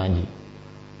untuk ngaji.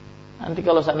 Nanti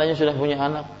kalau seandainya sudah punya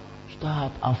anak,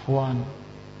 Ustaz, afwan,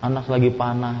 anak lagi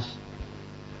panas.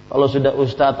 Kalau sudah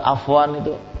Ustaz afwan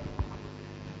itu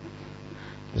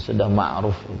sudah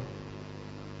ma'ruf.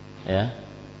 Ya,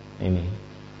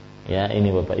 ini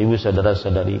Bapak Ibu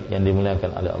saudara-saudari yang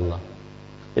dimuliakan oleh Allah.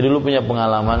 Jadi dulu punya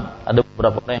pengalaman, ada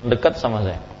beberapa orang yang dekat sama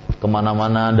saya,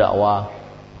 kemana-mana dakwah.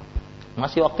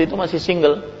 Waktu itu masih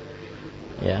single,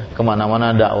 ya,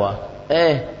 kemana-mana dakwah.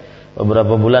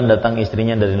 Beberapa bulan datang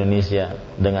istrinya dari Indonesia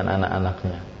dengan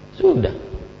anak-anaknya. Sudah,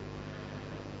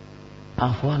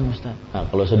 afwan Ustaz. Nah,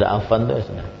 kalau sudah afwan itu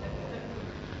sudah.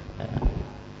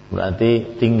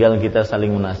 Berarti tinggal kita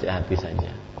saling menasihati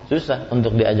saja. Susah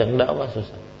untuk diajak dakwah,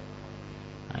 susah.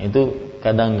 Nah, itu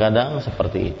kadang-kadang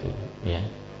seperti itu, ya.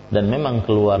 Dan memang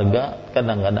keluarga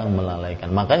kadang-kadang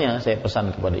melalaikan. Makanya saya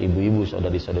pesan kepada ibu-ibu,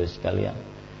 saudari-saudari sekalian,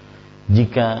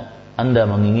 jika Anda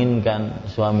menginginkan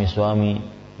suami-suami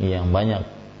yang banyak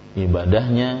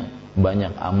ibadahnya,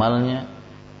 banyak amalnya,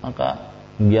 maka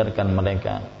biarkan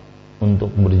mereka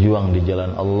untuk berjuang di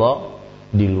jalan Allah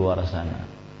di luar sana,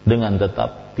 dengan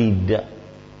tetap tidak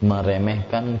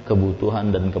meremehkan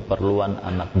kebutuhan dan keperluan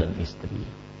anak dan istri.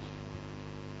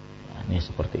 Nah, ini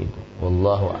seperti itu.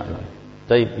 Wallahu a'lam.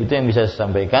 Baik, itu yang bisa saya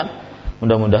sampaikan.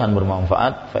 Mudah-mudahan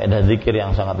bermanfaat. Faedah zikir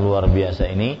yang sangat luar biasa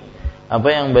ini.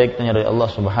 Apa yang baik dari Allah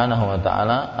Subhanahu wa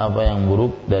taala, apa yang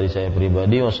buruk dari saya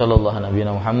pribadi. Wassallallahu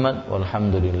nabiyana Muhammad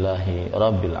walhamdulillahi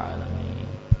rabbil alamin.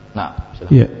 Nah,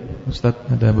 silakan. Iya, Ustaz,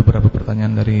 ada beberapa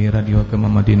pertanyaan dari Radio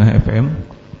Gema Madinah FM.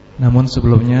 Namun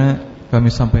sebelumnya kami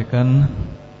sampaikan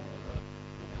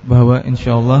bahwa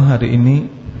insyaallah hari ini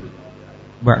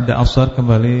ba'da asar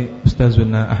kembali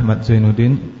Ustazuna Ahmad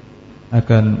Zainuddin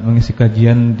akan mengisi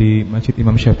kajian di Masjid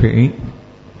Imam Syafi'i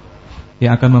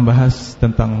yang akan membahas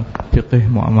tentang fikih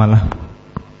muamalah,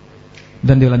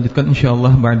 dan dilanjutkan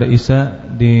insyaallah ba'da isya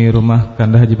di rumah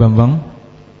Kanda Haji Bambang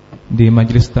di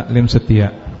Majelis Taklim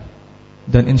Setia.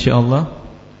 Dan insyaallah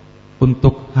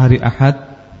untuk hari Ahad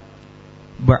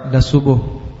ba'da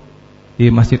subuh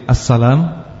di Masjid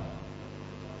As-Salam,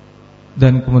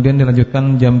 dan kemudian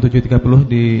dilanjutkan jam 7.30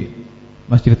 di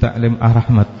Masjid Taklim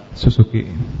Ar-Rahmat Suzuki,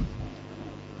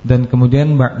 dan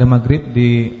kemudian ba'da maghrib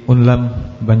di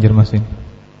Unlam Banjarmasin.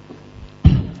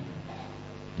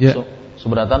 Ya.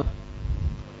 Seberatan?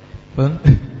 Pun.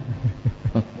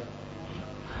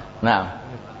 Nah.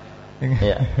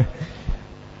 Ya.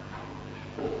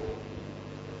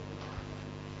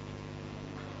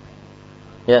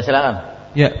 Ya, silakan.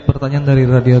 Ya, pertanyaan dari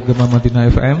Radio Gema Madinah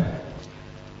FM.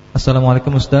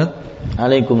 Assalamualaikum Ustaz.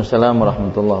 Waalaikumsalam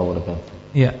warahmatullahi wabarakatuh.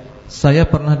 Ya, saya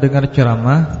pernah dengar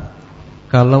ceramah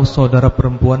kalau saudara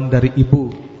perempuan dari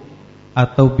ibu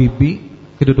atau bibi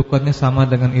kedudukannya sama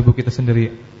dengan ibu kita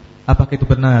sendiri. Apakah itu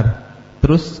benar?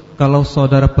 Terus kalau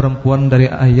saudara perempuan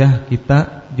dari ayah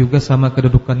kita juga sama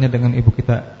kedudukannya dengan ibu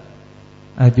kita.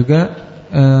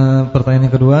 Pertanyaan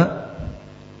yang kedua,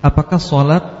 apakah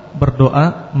sholat,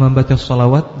 berdoa, membaca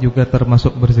sholawat juga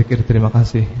termasuk berzikir? Terima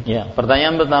kasih. Ya,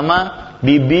 pertanyaan pertama,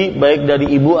 bibi baik dari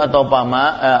ibu atau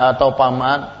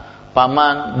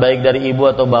paman baik dari ibu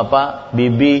atau bapak,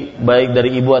 bibi baik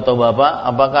dari ibu atau bapak,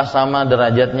 apakah sama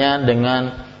derajatnya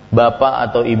dengan bapak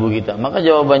atau ibu kita? Maka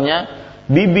jawabannya,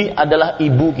 bibi adalah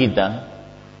ibu kita,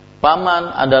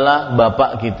 paman adalah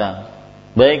bapak kita,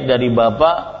 baik dari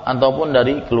bapak ataupun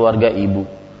dari keluarga ibu.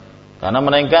 Karena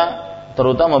mereka,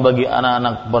 terutama bagi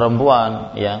anak-anak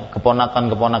perempuan, ya,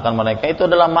 keponakan-keponakan mereka itu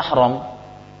adalah mahram,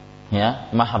 ya,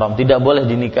 mahram, tidak boleh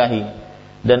dinikahi.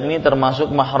 Dan ini termasuk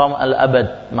mahram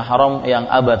al-abad, mahram yang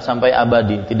abad sampai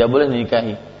abadi, tidak boleh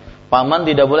dinikahi. Paman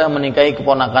tidak boleh menikahi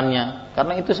keponakannya,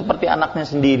 karena itu seperti anaknya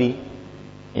sendiri.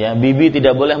 Ya, bibi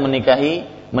tidak boleh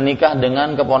menikah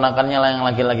dengan keponakannya yang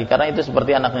laki-laki, karena itu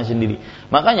seperti anaknya sendiri.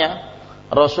 Makanya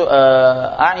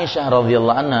Aisyah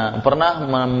radhiyallahu anha pernah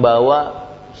membawa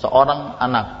seorang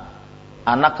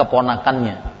anak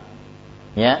keponakannya.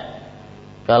 Ya.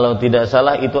 Kalau tidak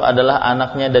salah itu adalah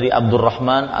anaknya dari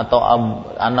Abdurrahman atau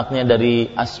anaknya dari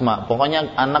Asma.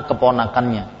 Pokoknya anak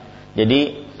keponakannya.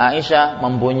 Jadi Aisyah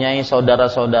mempunyai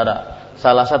saudara-saudara.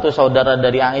 Salah satu saudara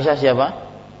dari Aisyah siapa?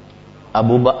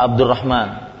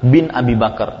 Abdurrahman bin Abi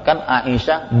Bakar. Kan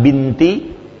Aisyah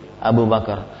binti Abu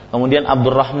Bakar. Kemudian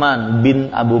Abdurrahman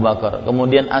bin Abu Bakar.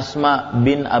 Kemudian Asma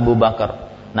bin Abu Bakar.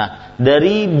 Nah,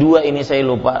 dari dua ini saya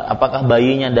lupa apakah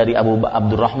bayinya dari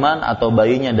Abdurrahman atau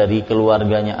bayinya dari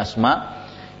keluarganya Asma.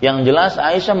 Yang jelas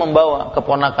Aisyah membawa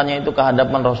keponakannya itu ke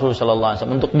hadapan Rasulullah sallallahu alaihi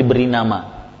wasallam untuk diberi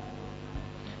nama.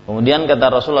 Kemudian kata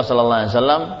Rasulullah sallallahu alaihi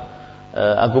wasallam,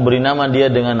 aku beri nama dia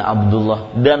dengan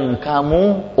Abdullah dan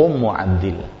kamu Ummu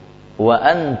Abdillah wa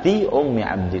anti Ummi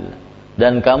Abdillah,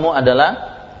 dan kamu adalah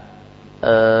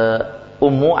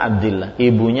Ummu Abdillah,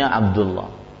 ibunya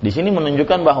Abdullah. Di sini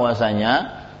menunjukkan bahwasanya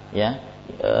ya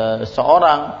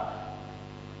seorang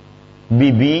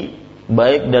bibi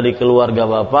baik dari keluarga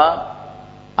bapak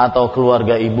atau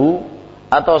keluarga ibu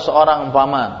atau seorang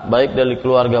paman baik dari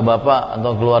keluarga bapak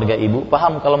atau keluarga ibu,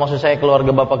 paham kalau maksud saya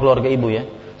keluarga bapak keluarga ibu ya,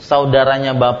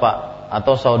 saudaranya bapak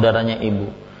atau saudaranya ibu.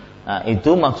 Nah,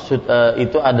 itu maksud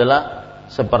itu adalah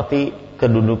seperti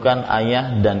kedudukan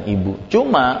ayah dan ibu.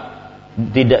 Cuma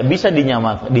tidak bisa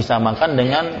disamakan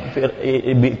dengan,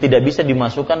 tidak bisa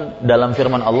dimasukkan dalam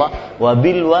firman Allah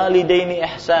wabil walidaini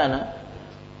ihsana.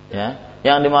 Ya,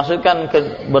 yang dimaksudkan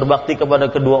berbakti kepada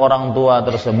kedua orang tua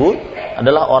tersebut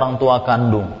adalah orang tua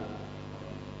kandung.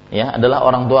 Ya, adalah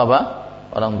orang tua apa?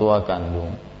 Orang tua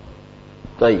kandung.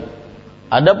 Baik.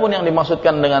 Adapun yang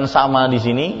dimaksudkan dengan sama di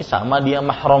sini, sama dia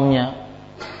mahramnya.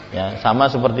 Ya, sama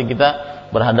seperti kita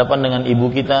berhadapan dengan ibu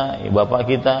kita, bapak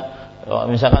kita.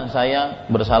 Misalkan saya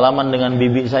bersalaman dengan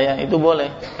bibi saya, itu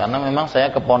boleh karena memang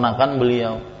saya keponakan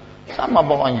beliau. Sama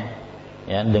pokoknya.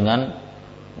 Ya,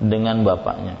 dengan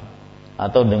bapaknya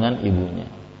atau dengan ibunya.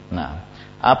 Nah,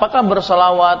 apakah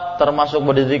bersalawat termasuk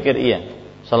berzikir? Iya,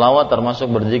 salawat termasuk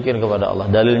berzikir kepada Allah.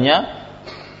 Dalilnya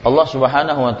Allah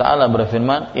Subhanahu wa taala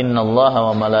berfirman,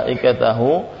 "Innallaha wa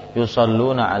malaikatahu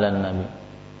yusalluna 'alan nabi."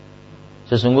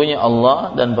 Sesungguhnya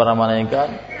Allah dan para malaikat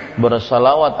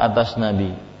bersalawat atas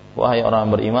nabi. Wahai orang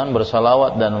beriman,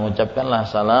 bersalawat dan mengucapkanlah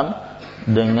salam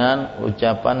dengan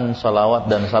ucapan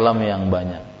salawat dan salam yang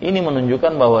banyak. Ini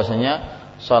menunjukkan bahwasanya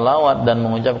salawat dan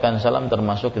mengucapkan salam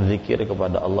termasuk zikir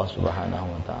kepada Allah Subhanahu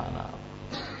wa taala.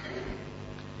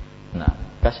 Nah,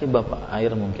 kasih Bapak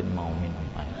air, mungkin mau minum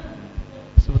air.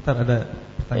 Sebentar, ada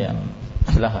pertanyaan. Ya,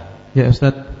 silakan. Ya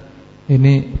Ustaz,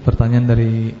 ini pertanyaan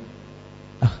dari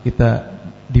kita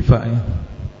Diva ya.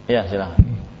 Ya,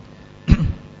 silakan.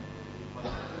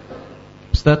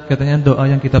 Ustaz, katanya doa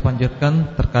yang kita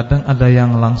panjatkan terkadang ada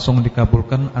yang langsung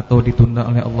dikabulkan atau ditunda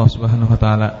oleh Allah Subhanahu wa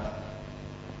taala.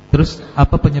 Terus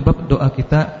apa penyebab doa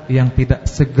kita yang tidak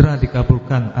segera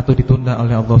dikabulkan atau ditunda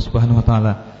oleh Allah Subhanahu wa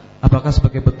taala? Apakah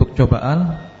sebagai bentuk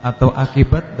cobaan atau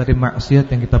akibat dari maksiat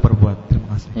yang kita perbuat? Terima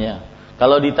kasih. Ya.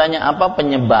 Kalau ditanya apa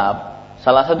penyebab,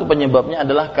 salah satu penyebabnya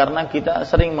adalah karena kita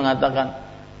sering mengatakan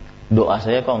doa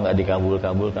saya kok enggak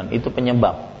dikabul-kabulkan. Itu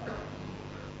penyebab.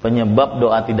 Penyebab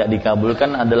doa tidak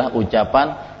dikabulkan adalah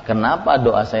ucapan kenapa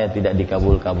doa saya tidak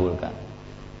dikabul-kabulkan.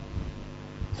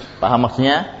 Paham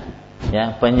maksudnya?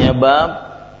 Ya, penyebab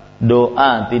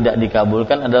doa tidak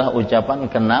dikabulkan adalah ucapan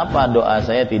kenapa doa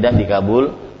saya tidak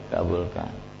dikabulkan.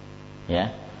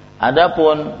 Ya.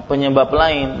 Adapun penyebab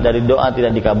lain dari doa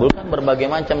tidak dikabulkan berbagai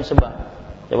macam sebab.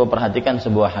 Coba perhatikan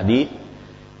sebuah hadis,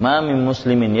 "Ma min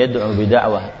muslimin yad'u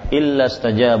bid'awah illa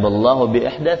istajaballahu bi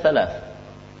ihda thalath."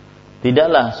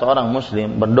 Tidaklah seorang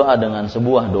muslim berdoa dengan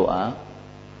sebuah doa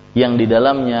yang di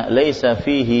dalamnya laisa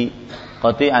fihi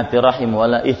qati'ati rahim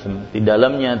wala ithm, di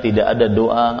dalamnya tidak ada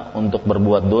doa untuk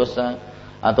berbuat dosa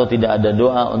atau tidak ada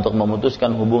doa untuk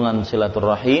memutuskan hubungan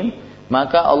silaturahim,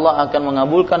 maka Allah akan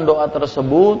mengabulkan doa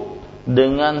tersebut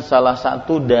dengan salah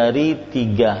satu dari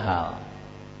 3 hal.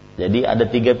 Jadi ada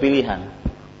 3 pilihan.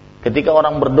 Ketika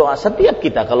orang berdoa, setiap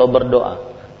kita kalau berdoa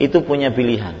itu punya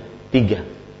pilihan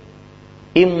 3.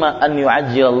 Imma an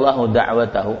yu'ajjilallahu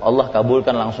da'watahu, Allah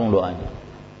kabulkan langsung doanya.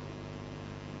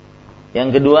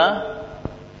 Yang kedua,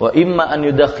 wa imma an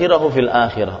yudakhirahu fil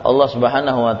akhirah, Allah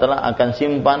Subhanahu wa taala akan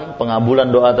simpan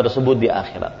pengabulan doa tersebut di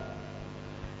akhirat.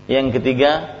 Yang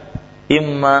ketiga,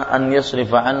 imma an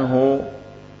yasrifa anhu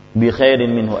bi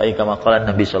khairin minhu, ay kama qala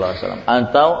Nabi sallallahu alaihi wasallam,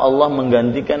 atau Allah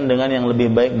menggantikan dengan yang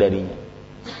lebih baik darinya.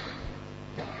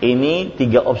 Ini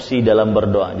 3 opsi dalam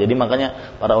berdoa. Jadi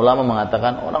makanya para ulama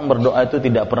mengatakan orang berdoa itu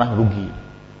tidak pernah rugi,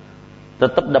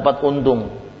 tetap dapat untung.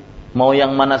 Mau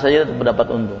yang mana saja tetap dapat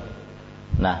untung.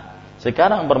 Nah,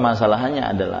 sekarang permasalahannya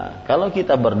adalah kalau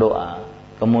kita berdoa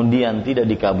kemudian tidak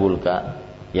dikabulkan,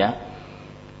 ya,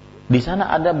 di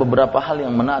sana ada beberapa hal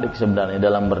yang menarik sebenarnya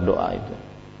dalam berdoa itu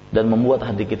dan membuat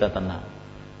hati kita tenang.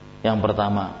 Yang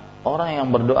pertama, orang yang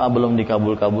berdoa belum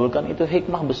dikabulkan itu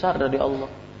hikmah besar dari Allah.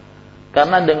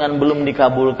 Karena dengan belum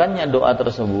dikabulkannya doa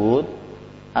tersebut,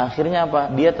 akhirnya apa?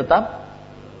 Dia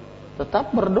tetap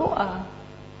berdoa.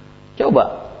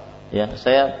 Coba, ya,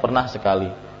 saya pernah sekali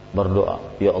berdoa,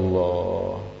 ya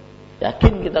Allah,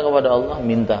 yakin kita kepada Allah,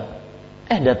 minta,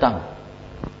 datang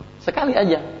sekali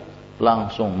aja,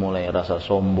 langsung mulai rasa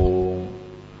sombong,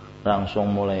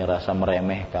 langsung mulai rasa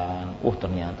meremehkan.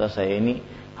 Ternyata saya ini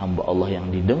hamba Allah yang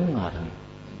didengar,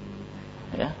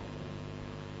 ya.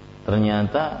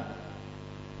 Ternyata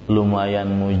lumayan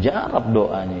mujarab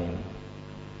doanya ini.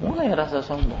 Mulai rasa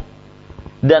sombong.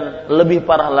 Dan lebih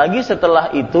parah lagi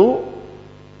setelah itu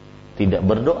tidak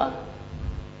berdoa.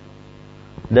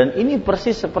 Dan ini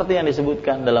persis seperti yang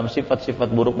disebutkan dalam sifat-sifat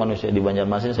buruk manusia di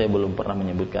Banjarmasin. Saya belum pernah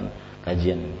menyebutkan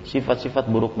kajian ini. Sifat-sifat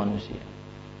buruk manusia.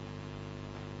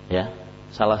 Ya,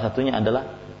 salah satunya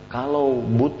adalah kalau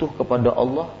butuh kepada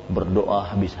Allah berdoa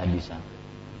habis-habisan.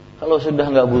 Kalau sudah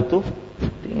nggak butuh,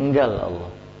 tinggal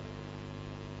Allah.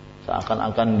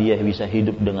 Seakan-akan dia bisa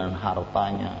hidup dengan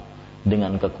hartanya,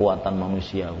 dengan kekuatan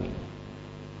manusiawi.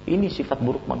 Ini sifat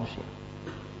buruk manusia.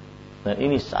 Dan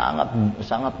ini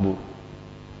sangat buruk.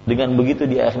 Dengan begitu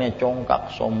dia akhirnya congkak,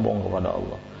 sombong kepada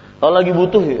Allah. Kalau lagi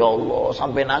butuh, ya Allah,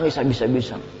 sampai nangis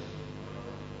habis-habisan.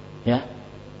 Ya.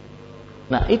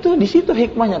 Nah, itu di situ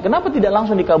hikmahnya. Kenapa tidak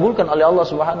langsung dikabulkan oleh Allah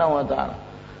Subhanahu wa taala?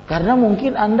 Karena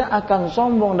mungkin Anda akan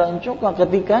sombong dan congkak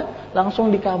ketika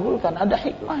langsung dikabulkan. Ada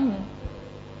hikmahnya.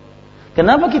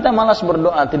 Kenapa kita malas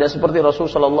berdoa? Tidak seperti Rasul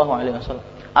sallallahu alaihi wasallam.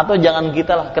 Atau jangan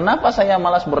kita lah, kenapa saya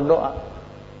malas berdoa?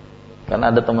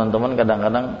 Karena ada teman-teman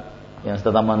kadang-kadang yang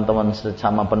teman-teman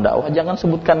sama pendakwah, jangan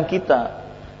sebutkan kita.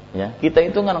 Ya, kita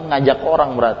itu kan ngajak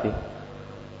orang berarti.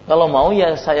 Kalau mau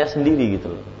ya saya sendiri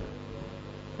gitu loh.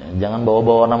 Ya, jangan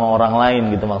bawa-bawa nama orang lain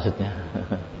gitu maksudnya.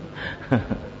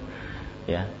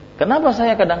 Ya. Kenapa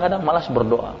saya kadang-kadang malas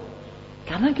berdoa?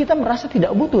 Karena kita merasa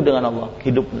tidak butuh dengan Allah.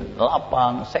 Hidup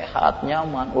lapang, sehat,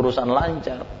 nyaman, urusan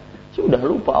lancar. Sudah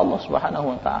lupa Allah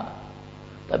Subhanahu wa taala.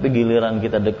 Tapi giliran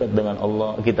kita dekat dengan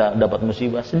Allah, kita dapat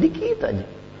musibah sedikit aja,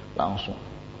 langsung.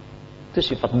 Itu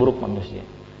sifat buruk manusia.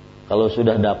 Kalau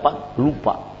sudah dapat,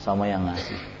 lupa sama yang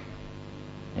ngasih.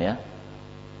 Ya.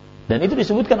 Dan itu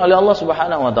disebutkan oleh Allah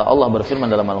Subhanahu wa taala. Allah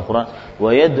berfirman dalam Al-Qur'an,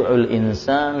 "Wa yad'ul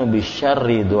insanu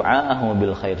bisyarri du'aahu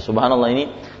bil khair." Subhanallah, ini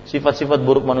sifat-sifat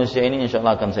buruk manusia ini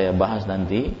insyaallah akan saya bahas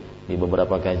nanti di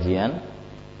beberapa kajian.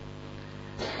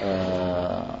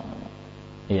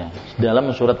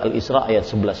 Dalam surat Al-Isra ayat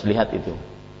 11, lihat itu.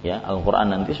 Ya, Al-Qur'an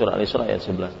nanti surat Al-Isra ayat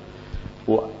 11.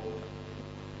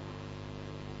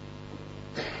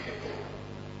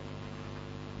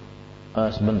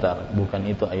 Sebentar, bukan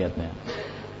itu ayatnya.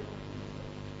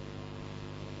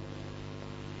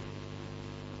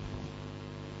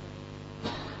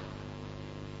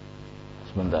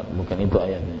 Sebentar, bukan itu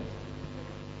ayatnya.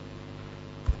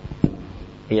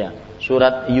 Iya,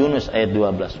 surat Yunus ayat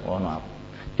 12. Maaf.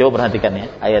 Coba perhatikan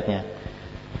ya ayatnya.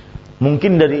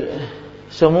 Mungkin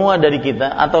semua dari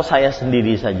kita atau saya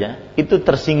sendiri saja itu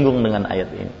tersinggung dengan ayat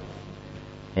ini.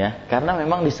 Ya, karena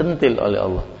memang disentil oleh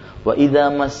Allah. Wa idza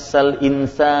massal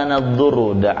insana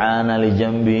dzurru da'ana li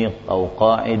jambi aw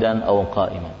qa'idan aw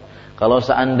qa'iman. Kalau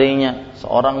seandainya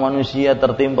seorang manusia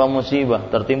tertimpa musibah,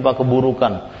 tertimpa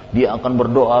keburukan, dia akan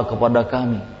berdoa kepada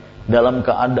kami dalam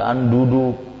keadaan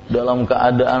duduk, dalam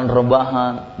keadaan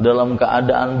rebahan, dalam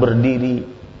keadaan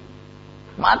berdiri.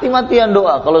 Mati-matian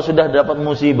doa kalau sudah dapat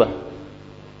musibah.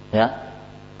 Ya.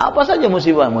 Apa saja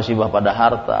musibah, musibah pada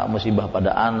harta, musibah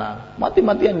pada anak,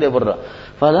 mati-matian dia berdoa.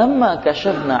 Falamma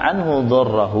kashafna anhu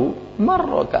dharrahu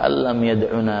marra ka'allam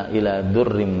yad'una ila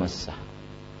durrim massah.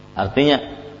 Artinya,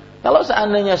 kalau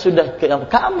seandainya sudah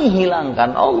kami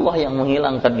hilangkan, Allah yang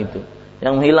menghilangkan itu,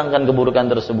 yang menghilangkan keburukan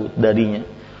tersebut darinya,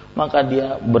 maka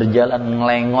dia berjalan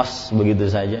ngelengos begitu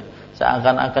saja,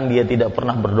 seakan-akan dia tidak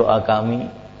pernah berdoa kami,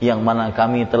 yang mana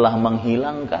kami telah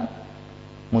menghilangkan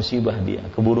musibah dia,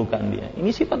 keburukan dia.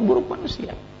 Ini sifat buruk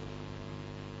manusia.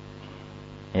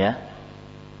 Ya.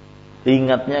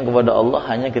 Ingatnya kepada Allah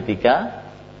hanya ketika.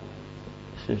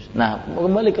 Nah,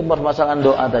 kembali ke permasalahan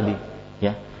doa tadi,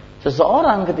 ya.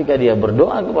 Seseorang ketika dia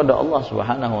berdoa kepada Allah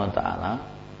Subhanahu wa taala,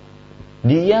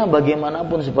 dia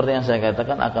bagaimanapun seperti yang saya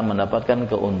katakan akan mendapatkan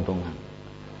keuntungan.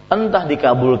 Entah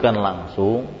dikabulkan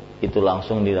langsung, itu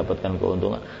langsung didapatkan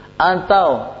keuntungan,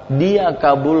 atau dia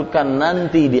kabulkan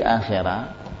nanti di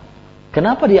akhirat.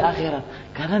 Kenapa di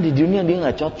akhirat? Karena di dunia dia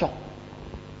nggak cocok.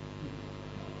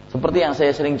 Seperti yang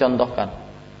saya sering contohkan.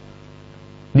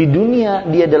 Di dunia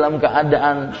dia dalam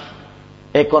keadaan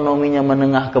ekonominya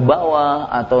menengah ke bawah,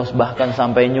 atau bahkan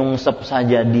sampai nyungsep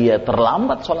saja dia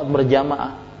terlambat sholat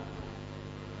berjamaah.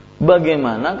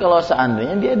 Bagaimana kalau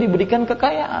seandainya dia diberikan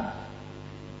kekayaan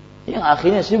yang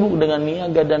akhirnya sibuk dengan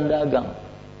niaga dan dagang?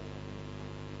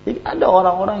 Jadi ada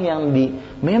orang-orang yang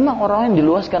memang orang yang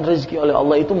diluaskan rezeki oleh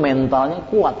Allah itu mentalnya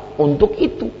kuat untuk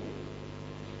itu.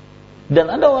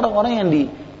 Dan ada orang-orang yang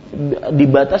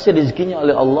dibatasi rezekinya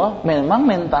oleh Allah memang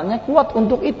mentalnya kuat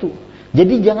untuk itu.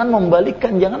 Jadi jangan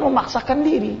membalikkan, jangan memaksakan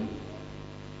diri.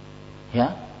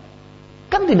 Ya.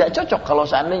 Kan tidak cocok kalau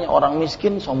seandainya orang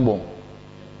miskin sombong.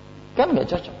 Kan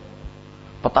enggak cocok.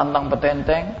 Petantang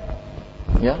petenteng,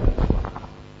 ya.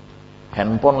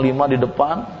 Handphone 5 di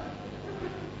depan,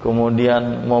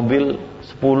 kemudian mobil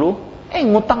 10,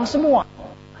 ngutang semua.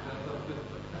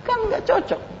 Kan enggak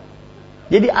cocok.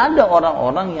 Jadi ada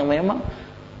orang-orang yang memang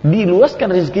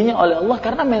diluaskan rezekinya oleh Allah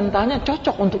karena mentalnya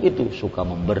cocok untuk itu. Suka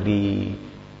memberi,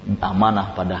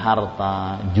 amanah pada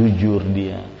harta, jujur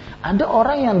dia. Ada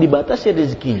orang yang dibatasi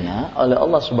rezekinya oleh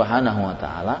Allah Subhanahu wa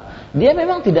taala, dia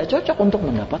memang tidak cocok untuk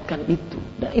mendapatkan itu.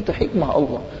 Dan itu hikmah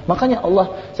Allah. Makanya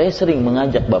saya sering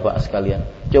mengajak Bapak sekalian,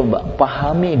 coba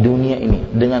pahami dunia ini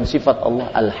dengan sifat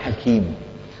Allah Al-Hakim.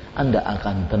 Anda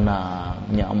akan tenang,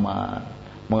 nyaman,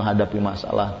 menghadapi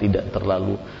masalah tidak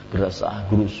terlalu gerasah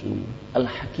gerusu.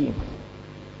 Al-Hakim.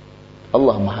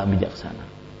 Allah Maha Bijaksana.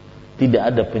 Tidak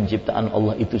ada penciptaan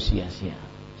Allah itu sia-sia.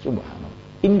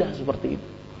 Subhanallah. Indah seperti itu.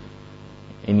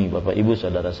 Ini Bapak Ibu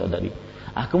saudara-saudari.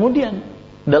 Kemudian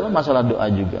dalam masalah doa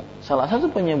juga, salah satu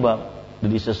penyebab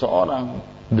dari seseorang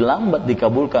lambat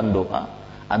dikabulkan doa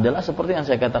adalah seperti yang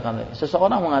saya katakan tadi.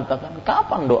 Seseorang mengatakan,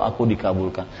 kapan doaku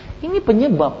dikabulkan? Ini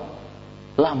penyebab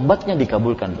lambatnya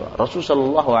dikabulkan doa.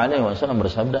 Rasulullah SAW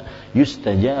bersabda,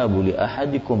 yustajabu li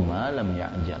ahadikum ma lam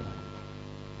ya'jal.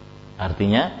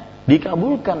 Artinya,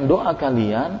 dikabulkan doa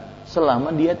kalian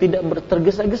selama dia tidak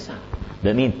tergesa-gesa.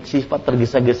 Dan ini sifat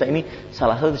tergesa-gesa ini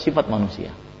salah satu sifat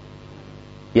manusia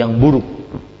yang buruk.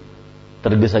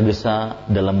 Tergesa-gesa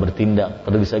dalam bertindak,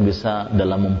 tergesa-gesa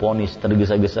dalam memvonis,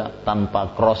 tergesa-gesa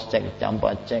tanpa cross check,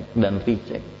 tanpa cek dan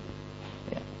recheck.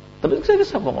 Ya.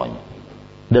 Tergesa-gesa pokoknya.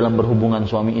 Dalam berhubungan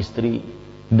suami istri,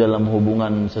 dalam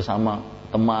hubungan sesama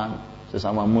teman,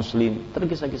 sesama muslim,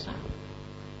 tergesa-gesa.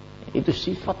 Itu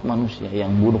sifat manusia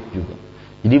yang buruk juga.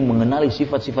 Jadi mengenali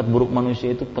sifat-sifat buruk manusia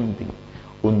itu penting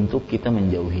untuk kita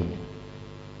menjauhinya.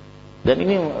 Dan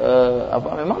ini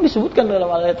memang disebutkan dalam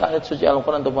ayat-ayat suci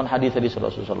Al-Quran ataupun hadis dari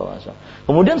Rasulullah SAW.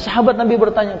 Kemudian sahabat Nabi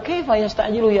bertanya, kaifa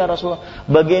yastajilu ya Rasulullah?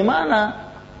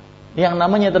 Bagaimana yang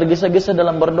namanya tergesa-gesa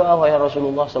dalam berdoa wahai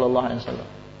Rasulullah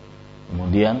SAW?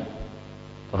 Kemudian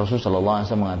Rasulullah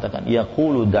SAW mengatakan,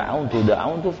 yaqulu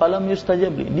da'autu falam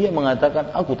yustajab li. Dia mengatakan,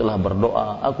 aku telah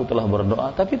berdoa,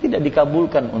 tapi tidak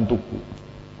dikabulkan untukku.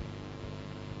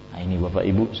 Nah, ini Bapak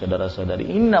Ibu,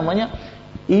 saudara-saudari,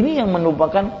 ini yang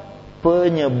merupakan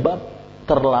penyebab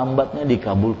terlambatnya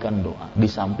dikabulkan doa.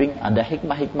 Di samping ada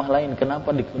hikmah-hikmah lain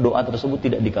kenapa doa tersebut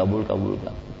tidak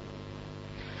dikabulkan.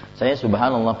 Saya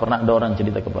subhanallah pernah ada orang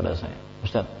cerita kepada saya,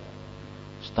 Ustaz,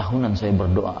 setahunan saya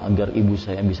berdoa agar ibu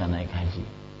saya bisa naik haji.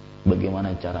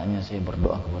 Bagaimana caranya saya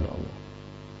berdoa kepada Allah?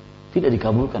 Tidak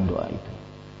dikabulkan doa itu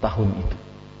tahun itu.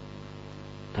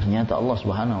 Ternyata Allah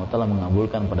Subhanahu wa taala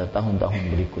mengabulkan pada tahun-tahun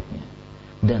berikutnya.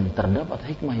 Dan terdapat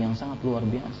hikmah yang sangat luar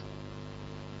biasa.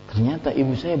 Ternyata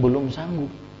ibu saya belum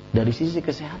sanggup dari sisi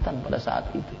kesehatan pada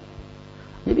saat itu.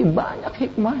 Jadi banyak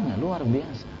hikmahnya, luar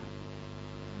biasa.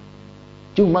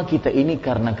 Cuma kita ini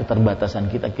karena keterbatasan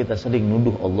kita sering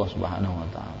nuduh Allah Subhanahu wa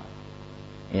taala.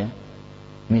 Ya.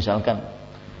 Misalkan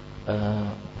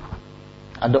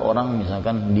ada orang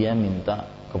misalkan dia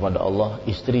minta kepada Allah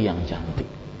istri yang cantik,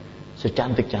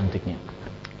 secantik-cantiknya,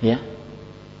 ya.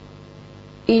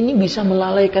 Ini bisa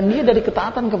melalaikan dia dari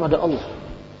ketaatan kepada Allah.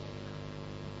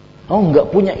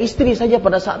 Enggak punya istri saja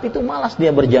pada saat itu malas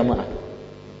dia berjamaah.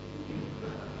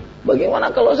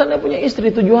 Bagaimana kalau saya punya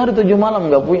istri 7 hari 7 malam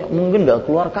enggak punya, mungkin enggak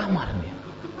keluar kamar dia.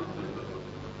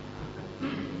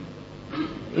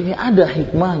 Ini ada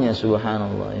hikmahnya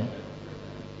subhanallah ya.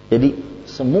 Jadi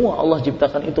semua Allah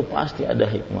ciptakan itu pasti ada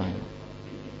hikmahnya.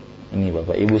 Ini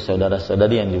Bapak Ibu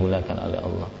saudara-saudari yang dimuliakan oleh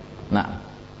Allah. Nah,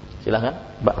 silakan,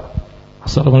 Pak.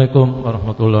 Assalamualaikum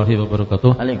warahmatullahi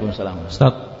wabarakatuh. Waalaikumsalam.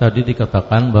 Ustaz, tadi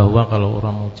dikatakan bahwa kalau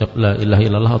orang mengucap la ilaha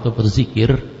illallah atau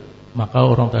berzikir, maka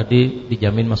orang tadi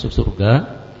dijamin masuk surga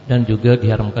dan juga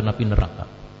diharamkan api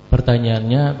neraka.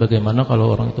 Pertanyaannya, bagaimana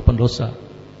kalau orang itu pendosa,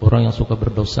 orang yang suka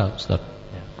berdosa, Ustaz?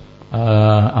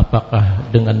 Apakah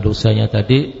dengan dosanya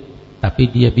tadi,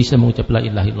 tapi dia bisa mengucap la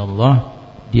ilaha illallah,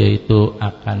 dia itu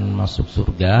akan masuk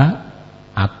surga,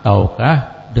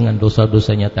 ataukah dengan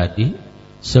dosa-dosanya tadi,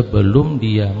 sebelum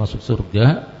dia masuk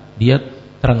surga, dia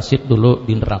transit dulu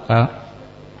di neraka,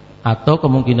 atau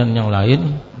kemungkinan yang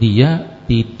lain, dia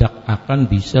tidak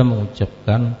akan bisa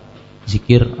mengucapkan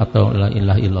zikir atau la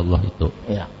ilaha illallah itu.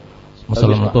 Ya.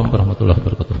 Wassalamualaikum warahmatullahi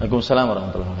wabarakatuh. Waalaikumsalam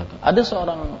warahmatullahi wabarakatuh. Ada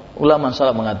seorang ulama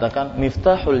salaf mengatakan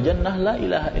miftahul jannah la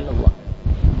ilaha illallah.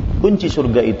 Kunci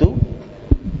surga itu,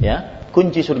 ya,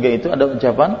 kunci surga itu ada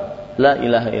ucapan la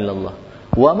ilaha illallah.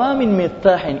 Wa ma min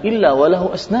miftahin illa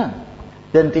walahu asnan.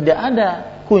 Dan tidak ada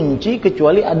kunci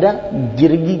kecuali ada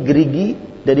gerigi-gerigi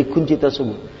dari kunci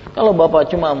tersebut. Kalau Bapak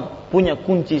cuma punya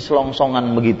kunci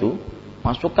selongsongan begitu,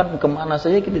 masukkan kemana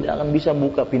saja kita tidak akan bisa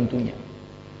buka pintunya.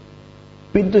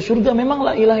 Pintu surga memang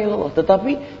la ilaha illallah,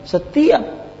 tetapi setiap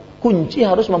kunci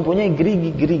harus mempunyai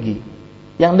gerigi-gerigi.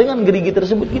 Yang dengan gerigi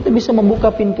tersebut kita bisa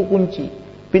membuka pintu kunci,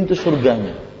 pintu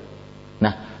surganya.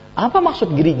 Nah, apa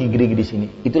maksud gerigi-gerigi di sini?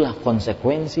 Itulah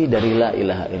konsekuensi dari la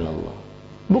ilaha illallah.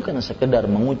 Bukan sekedar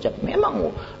mengucap,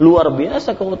 memang luar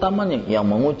biasa keutamanya. Yang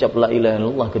mengucap la ilaha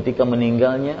illallah ketika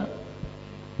meninggalnya,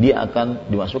 dia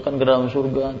akan dimasukkan ke dalam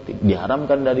surga,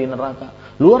 diharamkan dari neraka.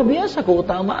 Luar biasa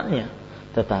keutamaannya.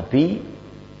 Tetapi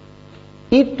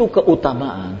itu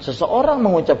keutamaan, seseorang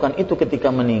mengucapkan itu ketika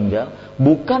meninggal,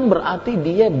 bukan berarti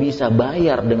dia bisa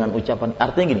bayar dengan ucapan.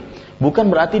 Artinya gini,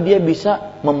 bukan berarti dia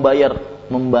bisa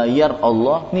membayar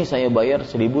Allah, nih saya bayar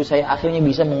 1.000, saya akhirnya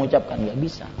bisa mengucapkan. Gak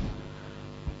bisa.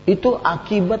 Itu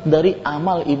akibat dari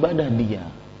amal ibadah dia.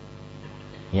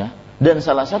 Ya. Dan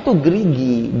salah satu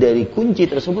gerigi dari kunci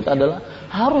tersebut adalah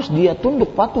harus dia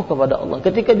tunduk patuh kepada Allah.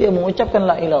 Ketika dia mengucapkan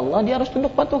la ilaha illallah, dia harus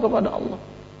tunduk patuh kepada Allah.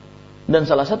 Dan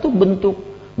salah satu bentuk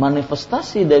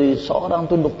manifestasi dari seorang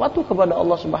tunduk patuh kepada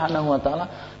Allah Subhanahu wa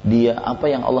taala, dia apa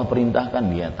yang Allah perintahkan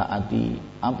dia taati,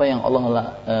 apa yang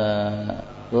Allah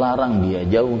larang dia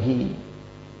jauhi.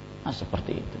 Nah,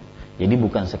 seperti itu. Jadi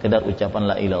bukan sekedar ucapan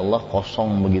la ilaha illallah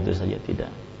kosong begitu saja, tidak.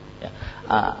 Ya.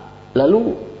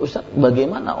 Lalu Ustaz,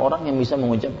 bagaimana orang yang bisa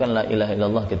mengucapkan la ilaha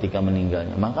illallah ketika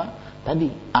meninggalnya? Maka tadi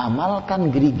amalkan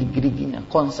gerigi-geriginya,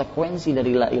 konsekuensi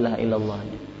dari la ilaha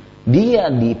illallahnya. Dia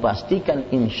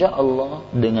dipastikan insya Allah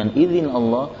dengan izin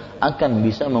Allah akan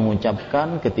bisa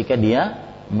mengucapkan ketika dia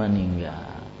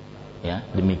meninggal. Ya,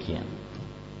 demikian.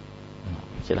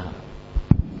 Silakan.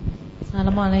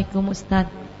 Assalamualaikum Ustaz.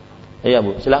 Iya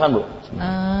Bu, silakan Bu.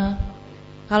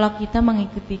 Kalau kita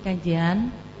mengikuti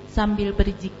kajian sambil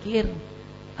berzikir,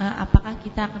 apakah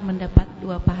kita akan mendapat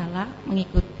 2 pahala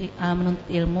mengikuti menuntut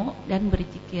ilmu dan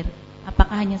berzikir?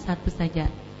 Apakah hanya satu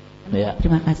saja? Ya.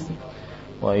 Terima kasih.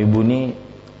 Wah, ibu ini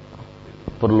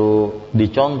perlu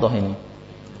dicontoh ini.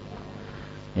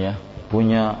 Ya,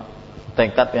 punya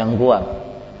tekad yang kuat.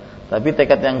 Tapi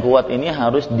tekad yang kuat ini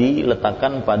harus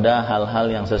diletakkan pada hal-hal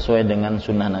yang sesuai dengan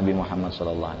sunnah Nabi Muhammad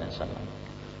SAW.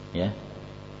 Ya,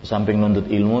 samping nuntut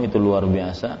ilmu itu luar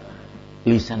biasa,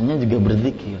 lisannya juga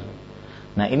berzikir.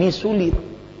 Nah, ini sulit.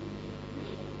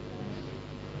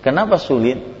 Kenapa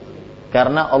sulit?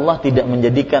 Karena Allah tidak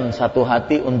menjadikan satu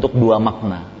hati untuk 2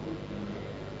 makna.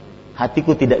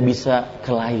 Hatiku tidak bisa ke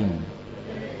lain.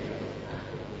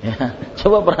 Ya,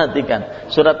 coba perhatikan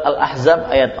surat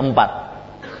Al-Ahzab ayat 4.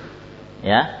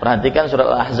 Ya, perhatikan surat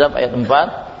Al-Ahzab ayat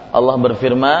 4. Allah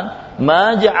berfirman,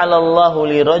 "Ma ja'alallahu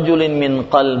li rajulin min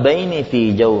qalbaini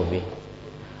fi jawfi."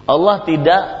 Allah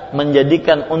tidak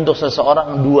menjadikan untuk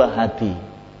seseorang 2 hati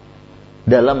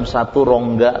dalam satu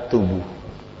rongga tubuh.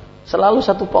 Selalu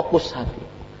satu fokus hati.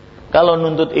 Kalau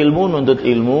nuntut ilmu,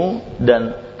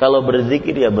 dan kalau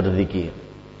berzikir ya berzikir.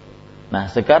 Nah,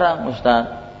 sekarang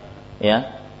Ustaz,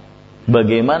 ya,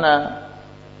 bagaimana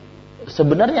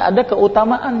sebenarnya ada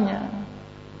keutamaannya.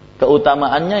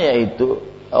 Keutamaannya yaitu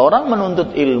orang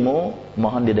menuntut ilmu,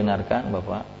 mohon didengarkan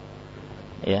Bapak.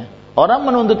 Ya. Orang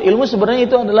menuntut ilmu sebenarnya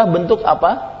itu adalah bentuk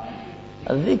apa?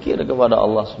 Zikir kepada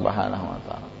Allah Subhanahu wa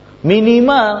taala.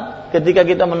 Minimal ketika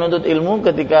kita menuntut ilmu,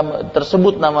 ketika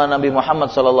tersebut nama Nabi Muhammad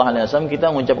SAW,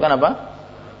 kita mengucapkan apa?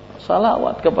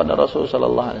 Salawat kepada Rasul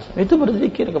SAW. Itu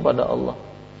berzikir kepada Allah.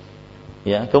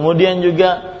 Ya, kemudian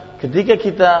juga ketika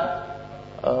kita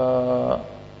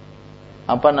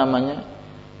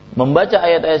membaca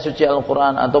ayat-ayat suci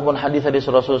Al-Quran ataupun hadis-hadis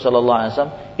Rasul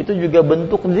SAW, itu juga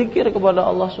bentuk zikir kepada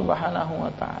Allah Subhanahu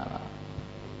wa taala.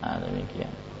 Nah, demikian.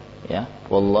 Ya,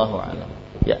 wallahu a'lam.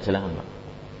 Ya, silakan Pak.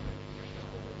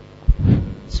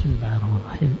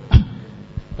 Bismillahirrahmanirrahim.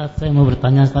 Ustaz, saya mau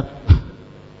bertanya Ustaz,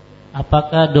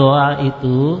 apakah doa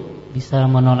itu bisa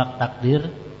menolak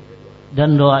takdir,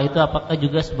 dan doa itu apakah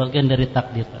juga sebagian dari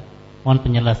takdir? Mohon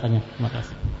penjelasannya. Terima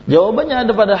kasih. Jawabannya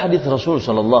ada pada hadis Rasul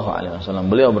sallallahu alaihi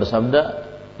wasallam. Beliau bersabda,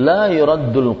 la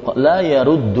yaruddul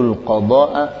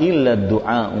qada'a illa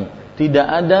du'a'u. Tidak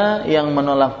ada yang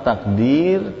menolak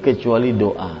takdir kecuali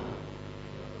doa.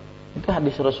 Itu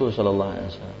hadis Rasul sallallahu alaihi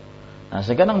wasallam. Nah,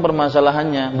 sekarang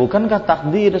permasalahannya, bukankah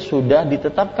takdir sudah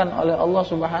ditetapkan oleh Allah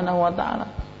Subhanahu wa taala?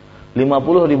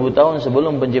 50.000 tahun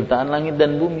sebelum penciptaan langit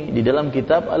dan bumi di dalam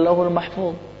kitab Allahul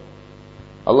Mahfuz.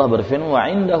 Allah berfirman, wa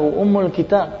indahu ummul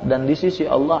kitab, dan di sisi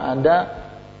Allah ada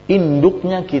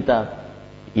induknya kitab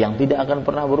yang tidak akan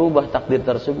pernah berubah takdir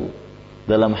tersebut.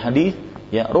 Dalam hadis,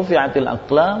 ya rufi'atil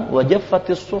aqlam wa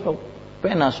jaffatis suhuf.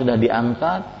 Pena sudah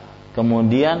diangkat,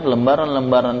 kemudian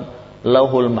lembaran-lembaran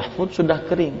Lauhul Mahfuz sudah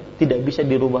kering, tidak bisa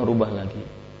dirubah-rubah lagi.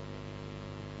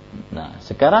 Nah,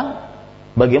 sekarang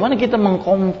bagaimana kita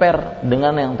mengcompare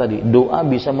dengan yang tadi? Doa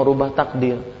bisa merubah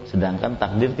takdir, sedangkan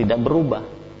takdir tidak berubah.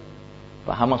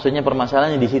 Paham maksudnya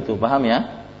permasalahannya di situ, paham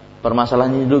ya?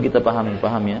 Permasalahannya dulu kita paham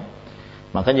ya?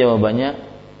 Maka jawabannya,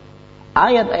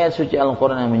 ayat-ayat suci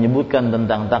Al-Quran yang menyebutkan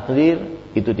tentang takdir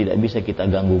itu tidak bisa kita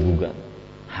ganggu gugat.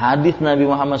 Hadis Nabi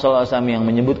Muhammad SAW yang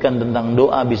menyebutkan tentang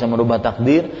doa bisa merubah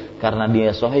takdir, karena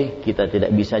dia sahih, kita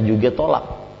tidak bisa juga tolak.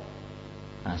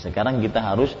 Nah, sekarang kita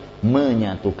harus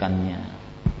menyatukannya,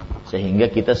 sehingga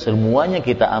kita semuanya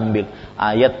kita ambil.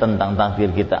 Ayat tentang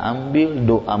takdir kita ambil,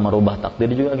 doa merubah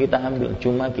takdir juga kita ambil,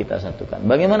 cuma kita satukan.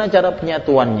 Bagaimana cara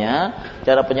penyatuannya?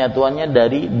 Cara penyatuannya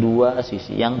dari dua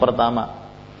sisi. Yang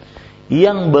pertama,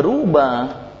 yang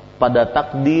berubah pada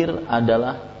takdir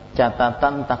adalah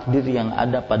catatan takdir yang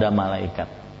ada pada malaikat.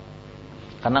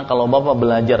 Karena kalau Bapak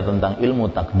belajar tentang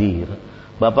ilmu takdir,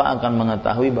 Bapak akan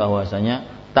mengetahui bahwasanya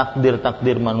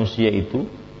takdir-takdir manusia itu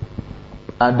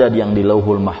ada yang di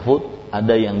Lauhul Mahfuz,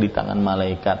 ada yang di tangan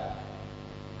malaikat.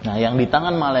 Nah, yang di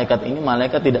tangan malaikat ini,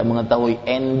 malaikat tidak mengetahui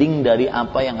ending dari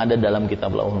apa yang ada dalam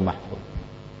kitab Lauhul Mahfuz.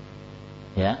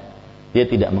 Ya, dia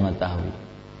tidak mengetahui.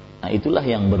 Nah, itulah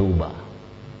yang berubah.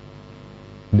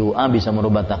 Doa bisa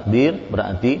merubah takdir,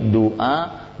 berarti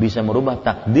doa bisa merubah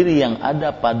takdir yang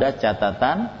ada pada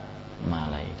catatan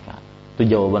malaikat. Itu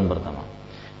jawaban pertama.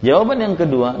 Jawaban yang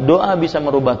kedua, doa bisa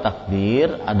merubah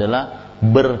takdir adalah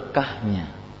berkahnya.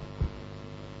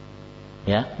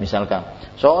 Ya, misalkan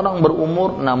seorang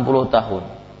berumur 60 tahun.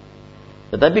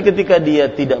 Tetapi ketika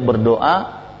dia tidak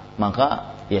berdoa,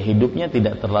 maka ya hidupnya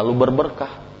tidak terlalu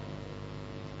berberkah.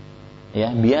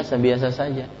 Ya, biasa-biasa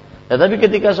saja. Tetapi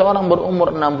ketika seorang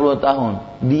berumur 60 tahun,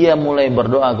 dia mulai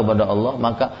berdoa kepada Allah,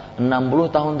 maka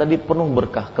 60 tahun tadi penuh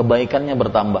berkah, kebaikannya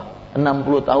bertambah.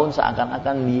 60 tahun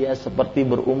seakan-akan dia seperti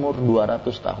berumur 200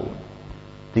 tahun,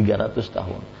 300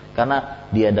 tahun. Karena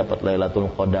dia dapat Lailatul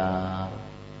Qadar,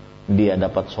 dia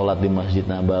dapat sholat di Masjid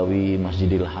Nabawi,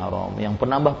 Masjidil Haram, yang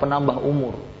penambah-penambah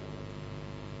umur.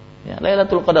 Ya,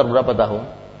 Lailatul Qadar berapa tahun?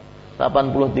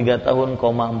 83 tahun,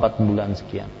 4 bulan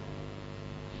sekian.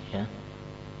 Ya.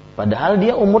 Padahal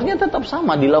dia umurnya tetap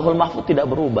sama, di Lauhul Mahfuz tidak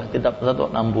berubah, tetap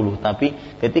 160. Tapi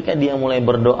ketika dia mulai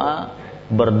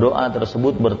berdoa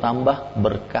tersebut bertambah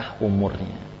berkah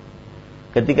umurnya.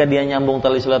 Ketika dia nyambung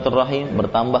tali silaturahim,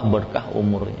 bertambah berkah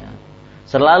umurnya.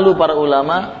 Selalu para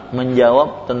ulama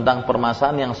menjawab tentang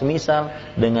permasalahan yang semisal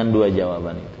dengan dua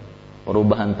jawaban itu.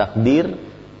 Perubahan takdir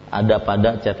ada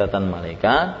pada catatan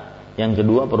malaikat. Yang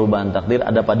kedua, perubahan takdir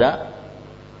ada pada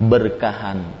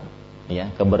berkahan,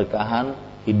 ya,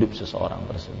 keberkahan hidup seseorang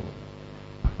tersebut.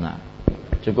 Nah,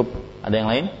 cukup. Ada yang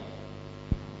lain?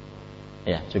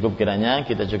 Ya, cukup kiranya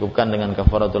kita cukupkan dengan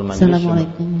kafaratul majlis.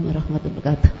 Assalamualaikum warahmatullahi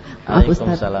wabarakatuh.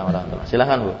 Waalaikumsalam warahmatullahi.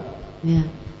 Silakan, Bu. Ya,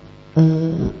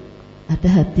 ada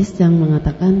hadis yang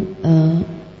mengatakan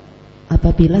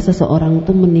apabila seseorang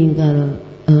itu meninggal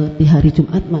di hari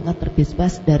Jumat maka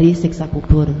terbebas dari siksa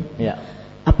kubur. Ya.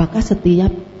 Apakah setiap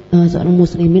seorang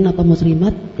muslimin atau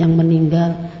muslimat yang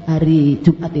meninggal hari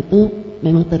Jumat itu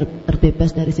memang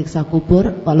terbebas dari siksa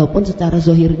kubur, walaupun secara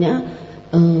zahirnya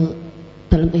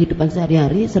dalam kehidupan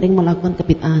sehari-hari sering melakukan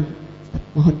kebid'ahan?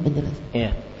 Mohon penjelasan.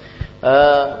 Iya.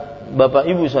 Bapak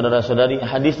Ibu saudara-saudari,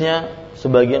 hadisnya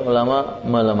sebagian ulama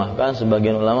melemahkan,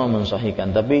 sebagian ulama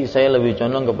mensahihkan. Tapi saya lebih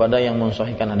condong kepada yang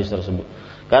mensahihkan hadis tersebut.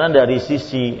 Karena dari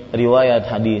sisi riwayat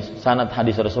hadis, sanad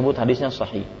hadis tersebut, hadisnya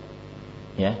sahih.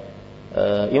 Ya.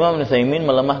 Imam Nutsaimin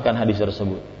melemahkan hadis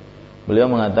tersebut. Beliau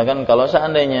mengatakan kalau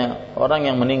seandainya orang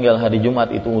yang meninggal hari Jumat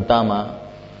itu utama,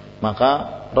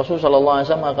 maka Rasulullah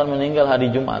SAW akan meninggal hari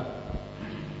Jumat,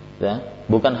 ya,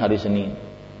 bukan hari Senin.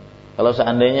 Kalau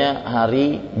seandainya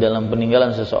hari dalam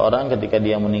peninggalan seseorang ketika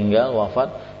dia meninggal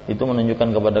wafat itu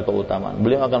menunjukkan kepada keutamaan,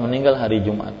 beliau akan meninggal hari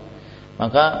Jumat.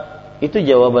 Maka itu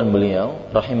jawaban beliau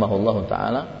rahimahullahu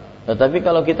taala. Tetapi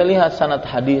kalau kita lihat sanad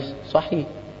hadis sahih,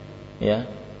 ya,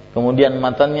 kemudian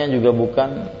matannya juga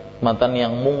bukan matan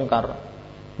yang mungkar,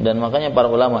 dan makanya para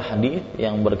ulama hadis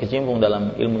yang berkecimpung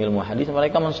dalam ilmu-ilmu hadis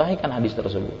mereka mensahihkan hadis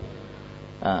tersebut.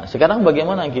 Nah, sekarang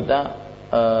bagaimana kita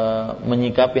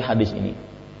menyikapi hadis ini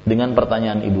dengan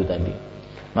pertanyaan ibu tadi?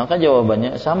 Maka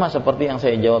jawabannya sama seperti yang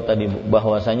saya jawab tadi,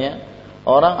 bahwasanya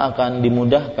orang akan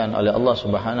dimudahkan oleh Allah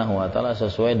Subhanahu wa taala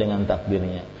sesuai dengan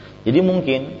takdirnya. Jadi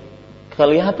mungkin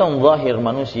kelihatan zahir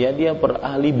manusia dia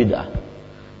ahli bid'ah.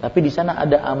 Tapi di sana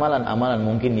ada amalan-amalan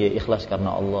mungkin dia ikhlas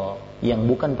karena Allah yang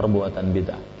bukan perbuatan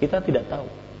bid'ah. Kita tidak tahu.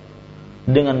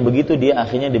 Dengan begitu dia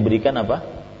akhirnya diberikan apa?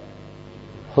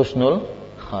 Husnul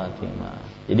khatimah.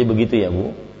 Jadi begitu ya, Bu.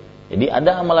 Jadi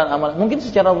ada amalan-amalan, mungkin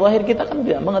secara zahir kita kan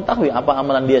tidak mengetahui apa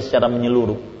amalan dia secara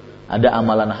menyeluruh. Ada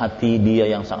amalan hati dia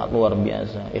yang sangat luar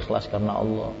biasa, ikhlas karena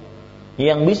Allah,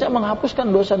 yang bisa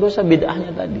menghapuskan dosa-dosa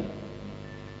bid'ahnya tadi.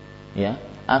 Ya,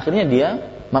 akhirnya dia,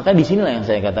 maka di sinilah yang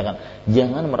saya katakan,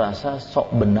 jangan merasa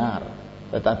sok benar,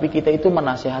 tetapi kita itu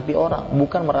menasihati orang,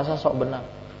 bukan merasa sok benar.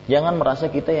 Jangan merasa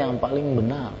kita yang paling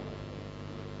benar.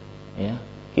 Ya.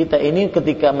 Kita ini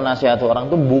ketika menasihati orang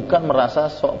itu bukan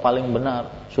merasa sok paling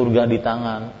benar, surga di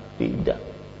tangan, tidak.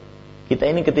 Kita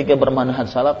ini ketika bermanhaj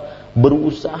salaf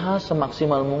berusaha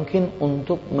semaksimal mungkin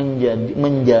untuk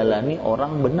menjalani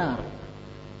orang benar.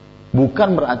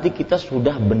 Bukan berarti kita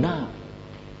sudah benar.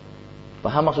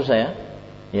 Paham maksud saya?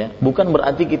 Ya, bukan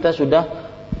berarti kita sudah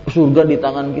surga di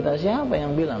tangan kita. Siapa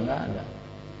yang bilang? Enggak ada.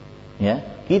 Ya,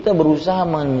 kita berusaha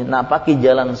menapaki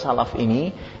jalan salaf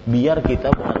ini biar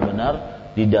kita benar-benar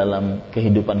di dalam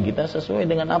kehidupan kita sesuai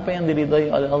dengan apa yang diridhai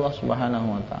oleh Allah Subhanahu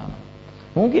wa taala.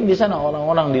 Mungkin di sana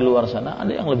orang-orang di luar sana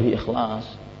ada yang lebih ikhlas,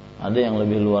 ada yang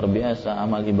lebih luar biasa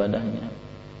amal ibadahnya.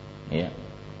 Ya.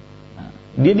 Nah,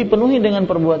 dia dipenuhi dengan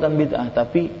perbuatan bid'ah,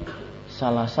 tapi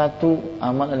salah satu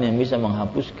amalan yang bisa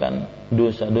menghapuskan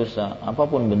dosa-dosa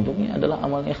apapun bentuknya adalah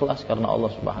amal ikhlas karena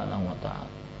Allah Subhanahu wa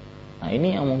taala. Nah,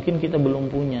 ini yang mungkin kita belum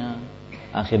punya.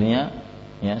 Akhirnya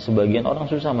ya, sebagian orang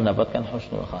susah mendapatkan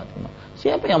husnul khatimah.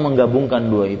 Siapa yang menggabungkan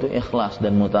dua itu, ikhlas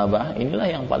dan mutaba'ah, inilah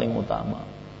yang paling utama.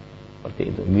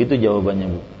 Seperti itu. Begitu jawabannya,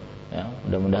 Bu. Ya,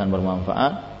 mudah-mudahan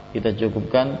bermanfaat. Kita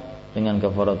cukupkan dengan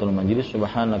kafaratul majlis.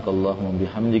 Subhanakallahumma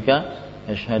bihamdika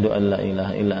asyhadu an la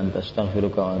ilaha illa anta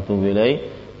astaghfiruka wa atubu ilaik.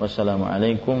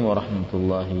 Wassalamualaikum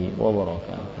warahmatullahi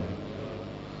wabarakatuh.